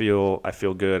phone. I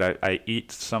feel good. I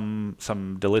eat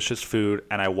some delicious food,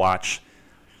 and I watch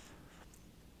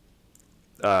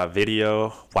video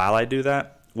while I do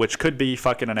that, which could be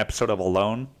fucking an episode of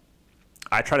Alone.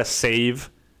 I try to save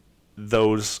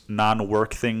those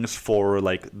non-work things for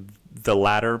like the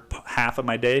latter half of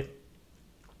my day.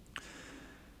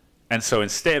 And so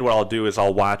instead, what I'll do is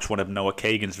I'll watch one of Noah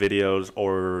Kagan's videos,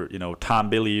 or, you know, Tom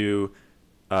Bilyeu,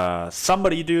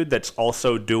 somebody, dude, that's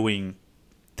also doing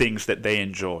things that they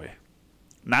enjoy.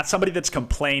 Not somebody that's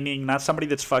complaining, not somebody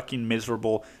that's fucking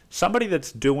miserable, somebody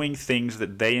that's doing things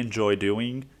that they enjoy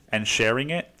doing and sharing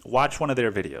it. Watch one of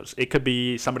their videos. It could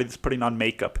be somebody that's putting on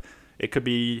makeup. It could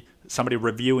be somebody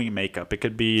reviewing makeup. It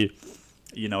could be,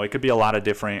 you know, it could be a lot of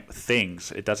different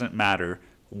things. It doesn't matter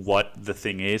what the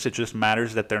thing is. It just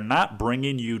matters that they're not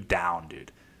bringing you down,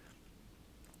 dude.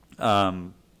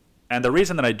 And the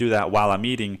reason that I do that while I'm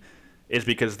eating is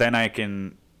because then I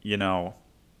can, you know,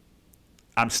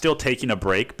 I'm still taking a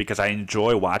break because I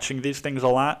enjoy watching these things a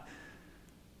lot,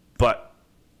 but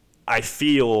I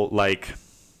feel like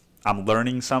I'm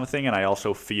learning something, and I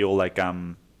also feel like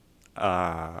I'm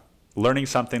learning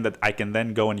something that I can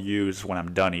then go and use when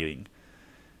I'm done eating.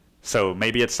 So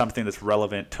maybe it's something that's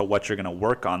relevant to what you're going to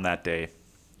work on that day.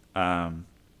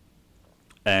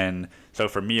 And so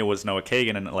for me, it was Noah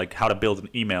Kagan and like how to build an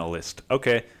email list.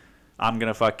 Okay, I'm going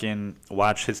to fucking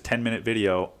watch his 10-minute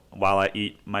video while I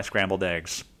eat my scrambled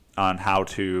eggs on how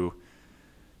to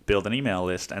build an email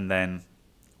list. And then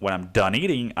when I'm done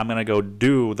eating, I'm going to go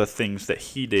do the things that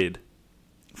he did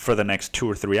for the next 2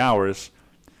 or 3 hours.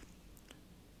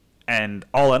 And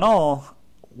all in all,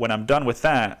 when I'm done with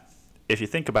that, if you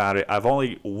think about it, I've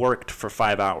only worked for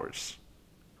 5 hours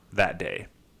that day.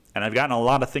 And I've gotten a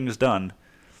lot of things done.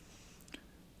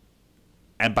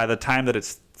 And by the time that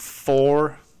it's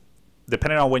 4,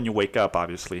 depending on when you wake up,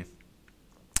 obviously,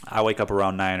 I wake up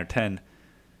around 9 or 10.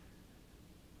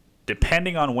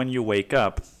 Depending on when you wake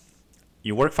up,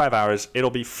 you work 5 hours,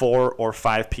 it'll be 4 or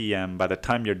 5 p.m. by the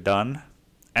time you're done.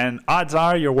 And odds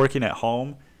are you're working at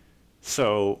home,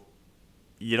 so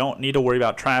you don't need to worry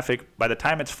about traffic. By the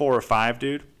time it's 4 or 5,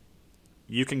 dude,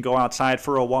 you can go outside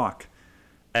for a walk.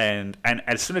 And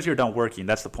as soon as you're done working,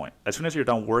 that's the point. As soon as you're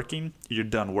done working, you're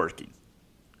done working.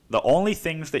 The only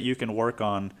things that you can work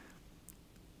on,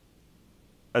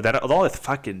 I'm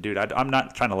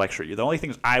not trying to lecture you. The only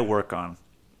things I work on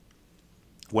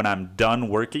when I'm done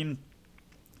working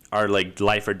are like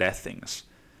life or death things,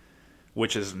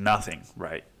 which is nothing,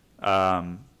 right?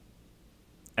 And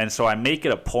so I make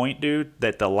it a point, dude,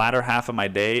 that the latter half of my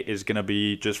day is going to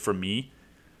be just for me.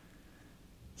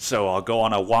 So I'll go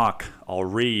on a walk, I'll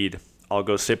read, I'll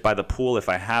go sit by the pool if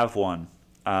I have one,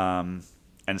 and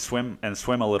swim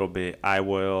a little bit. I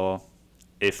will,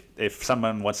 if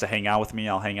someone wants to hang out with me,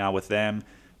 I'll hang out with them,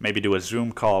 maybe do a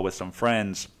Zoom call with some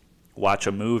friends, watch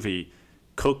a movie,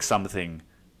 cook something,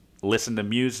 listen to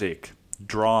music,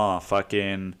 draw,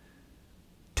 fucking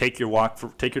take your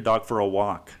dog for a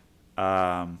walk.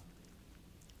 There's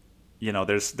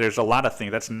a lot of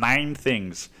things. That's 9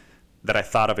 things that I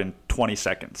thought of in 20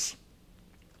 seconds.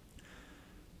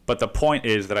 But the point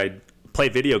is that I play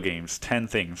video games, 10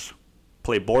 things.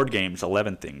 Play board games,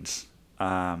 11 things.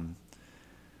 The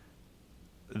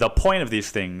point of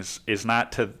these things is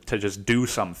not to just do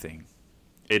something.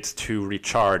 It's to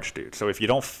recharge, dude. So if you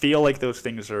don't feel like those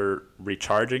things are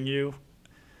recharging you,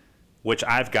 which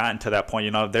I've gotten to that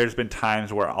point, there's been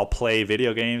times where I'll play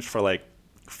video games for like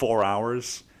 4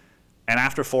 hours. And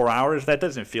after 4 hours, that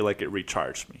doesn't feel like it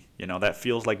recharged me. That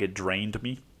feels like it drained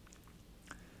me.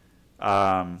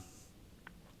 And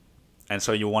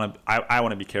so I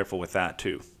want to be careful with that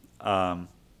too. And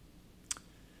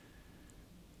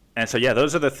so, yeah,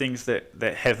 those are the things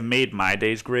that have made my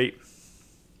days great.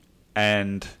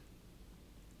 And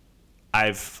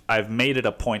I've made it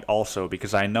a point also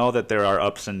because I know that there are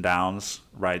ups and downs,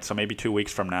 right? So maybe 2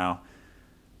 weeks from now,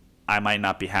 I might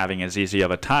not be having as easy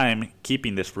of a time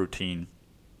keeping this routine.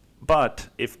 But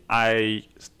if I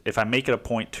make it a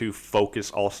point to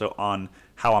focus also on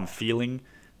how I'm feeling,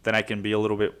 then I can be a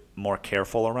little bit more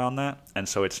careful around that. And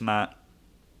so it's not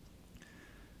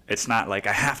like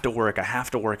I have to work,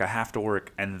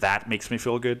 and that makes me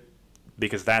feel good,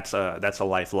 because that's a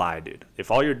life lie, dude.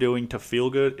 If all you're doing to feel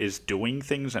good is doing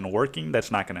things and working,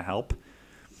 that's not going to help.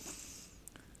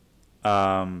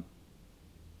 And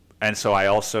so I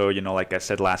also, like I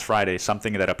said last Friday,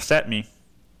 something that upset me,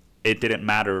 it didn't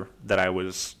matter that I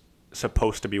was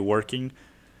supposed to be working.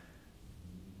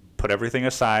 Put everything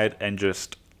aside and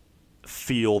just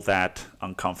feel that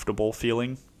uncomfortable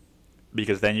feeling,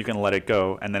 because then you can let it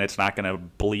go, and then it's not going to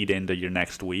bleed into your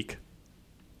next week.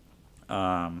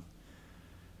 And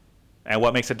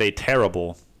what makes a day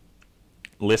terrible?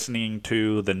 Listening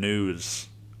to the news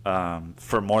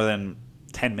for more than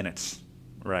 10 minutes.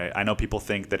 Right. I know people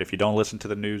think that if you don't listen to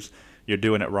the news, you're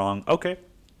doing it wrong. Okay.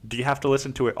 Do you have to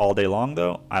listen to it all day long,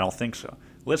 though? I don't think so.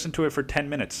 Listen to it for 10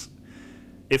 minutes.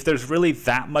 If there's really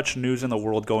that much news in the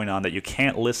world going on that you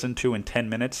can't listen to in 10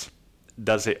 minutes,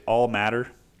 does it all matter?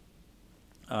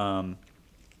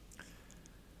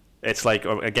 It's like,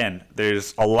 again,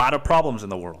 there's a lot of problems in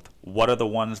the world. What are the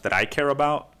ones that I care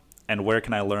about, and where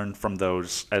can I learn from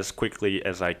those as quickly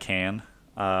as I can?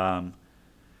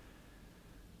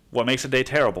 What makes a day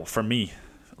terrible for me?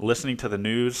 Listening to the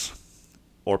news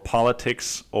or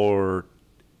politics or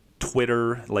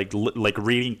Twitter, like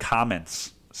reading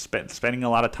comments, spending a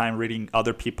lot of time reading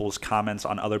other people's comments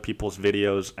on other people's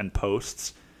videos and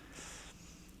posts.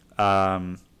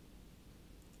 Not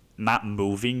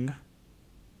moving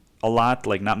a lot,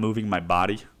 like not moving my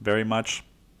body very much.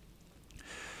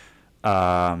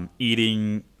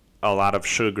 Eating a lot of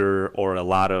sugar or a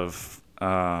lot of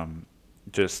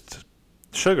just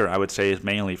sugar, I would say, is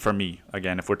mainly for me.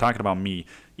 Again, if we're talking about me,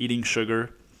 eating sugar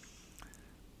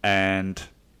and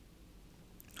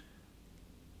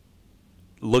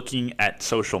looking at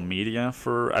social media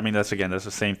for, I mean, that's the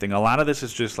same thing. A lot of this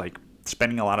is just like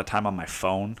spending a lot of time on my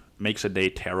phone makes a day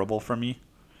terrible for me.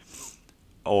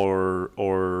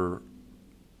 Or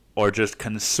just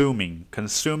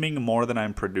consuming more than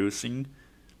I'm producing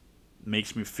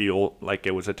makes me feel like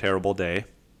it was a terrible day.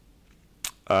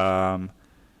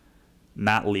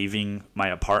 Not leaving my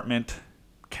apartment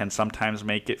can sometimes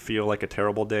make it feel like a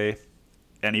terrible day.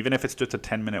 And even if it's just a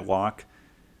 10-minute walk,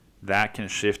 that can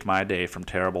shift my day from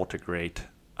terrible to great.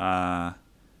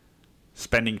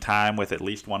 Spending time with at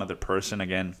least one other person,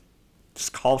 again,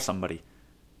 just call somebody.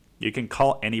 You can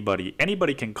call anybody.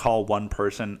 Anybody can call one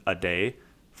person a day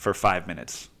for 5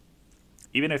 minutes.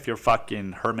 Even if you're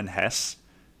fucking Herman Hesse,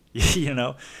 you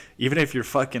know, even if you're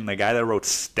fucking the guy that wrote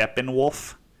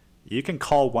Steppenwolf, you can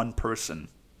call one person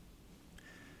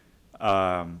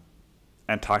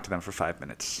and talk to them for 5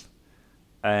 minutes.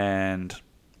 And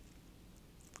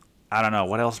I don't know,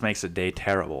 what else makes a day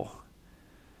terrible?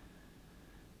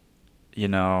 You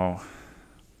know,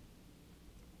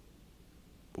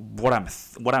 what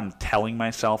I'm telling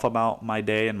myself about my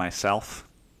day and myself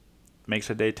makes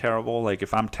a day terrible. Like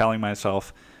if I'm telling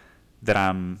myself that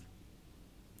I'm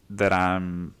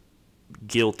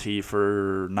guilty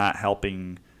for not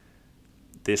helping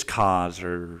this cause,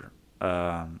 or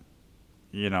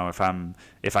you know,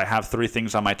 if I have 3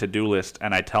 things on my to-do list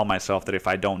and I tell myself that if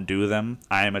I don't do them,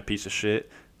 I am a piece of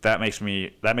shit, that makes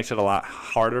it a lot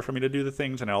harder for me to do the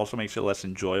things, and it also makes it less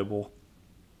enjoyable.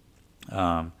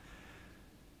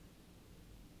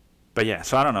 But yeah,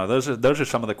 so I don't know. Those are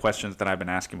some of the questions that I've been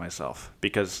asking myself,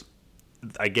 because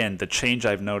again, the change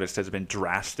I've noticed has been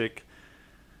drastic,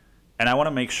 and I want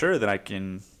to make sure that I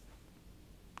can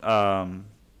I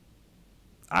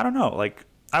don't know, like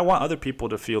I want other people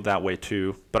to feel that way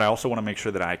too, but I also want to make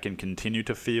sure that I can continue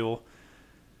to feel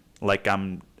like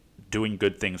I'm doing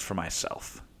good things for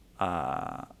myself.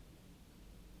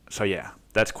 So yeah,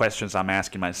 that's questions I'm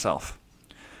asking myself.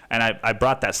 And I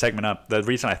brought that segment up. The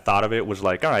reason I thought of it was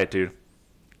like, all right, dude,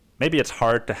 maybe it's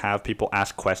hard to have people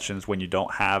ask questions when you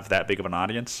don't have that big of an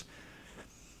audience.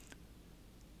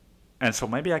 And so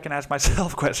maybe I can ask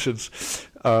myself questions.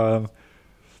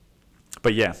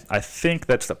 But yeah, I think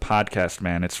that's the podcast,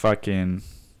 man. It's fucking,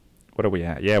 what are we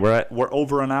at? Yeah, we're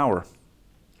over an hour.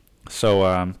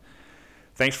 So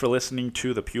thanks for listening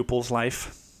to The Pupil's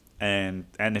Life. And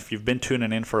if you've been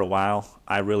tuning in for a while,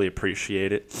 I really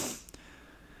appreciate it.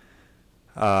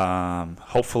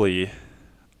 Hopefully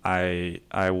I'm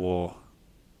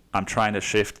trying to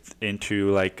shift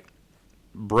into like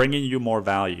bringing you more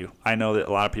value. I know that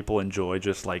a lot of people enjoy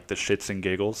just like the shits and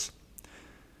giggles,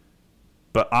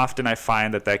 but often I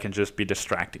find that can just be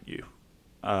distracting you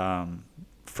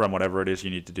from whatever it is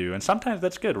you need to do. And sometimes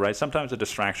that's good, right? Sometimes a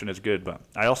distraction is good, but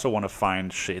I also want to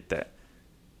find shit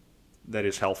that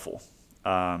is helpful.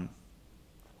 I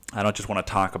don't just want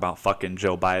to talk about fucking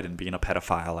Joe Biden being a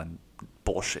pedophile and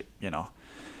bullshit, you know.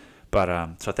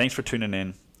 But so thanks for tuning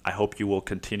in. I hope you will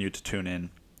continue to tune in.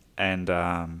 And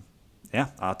yeah,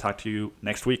 I'll talk to you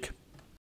next week.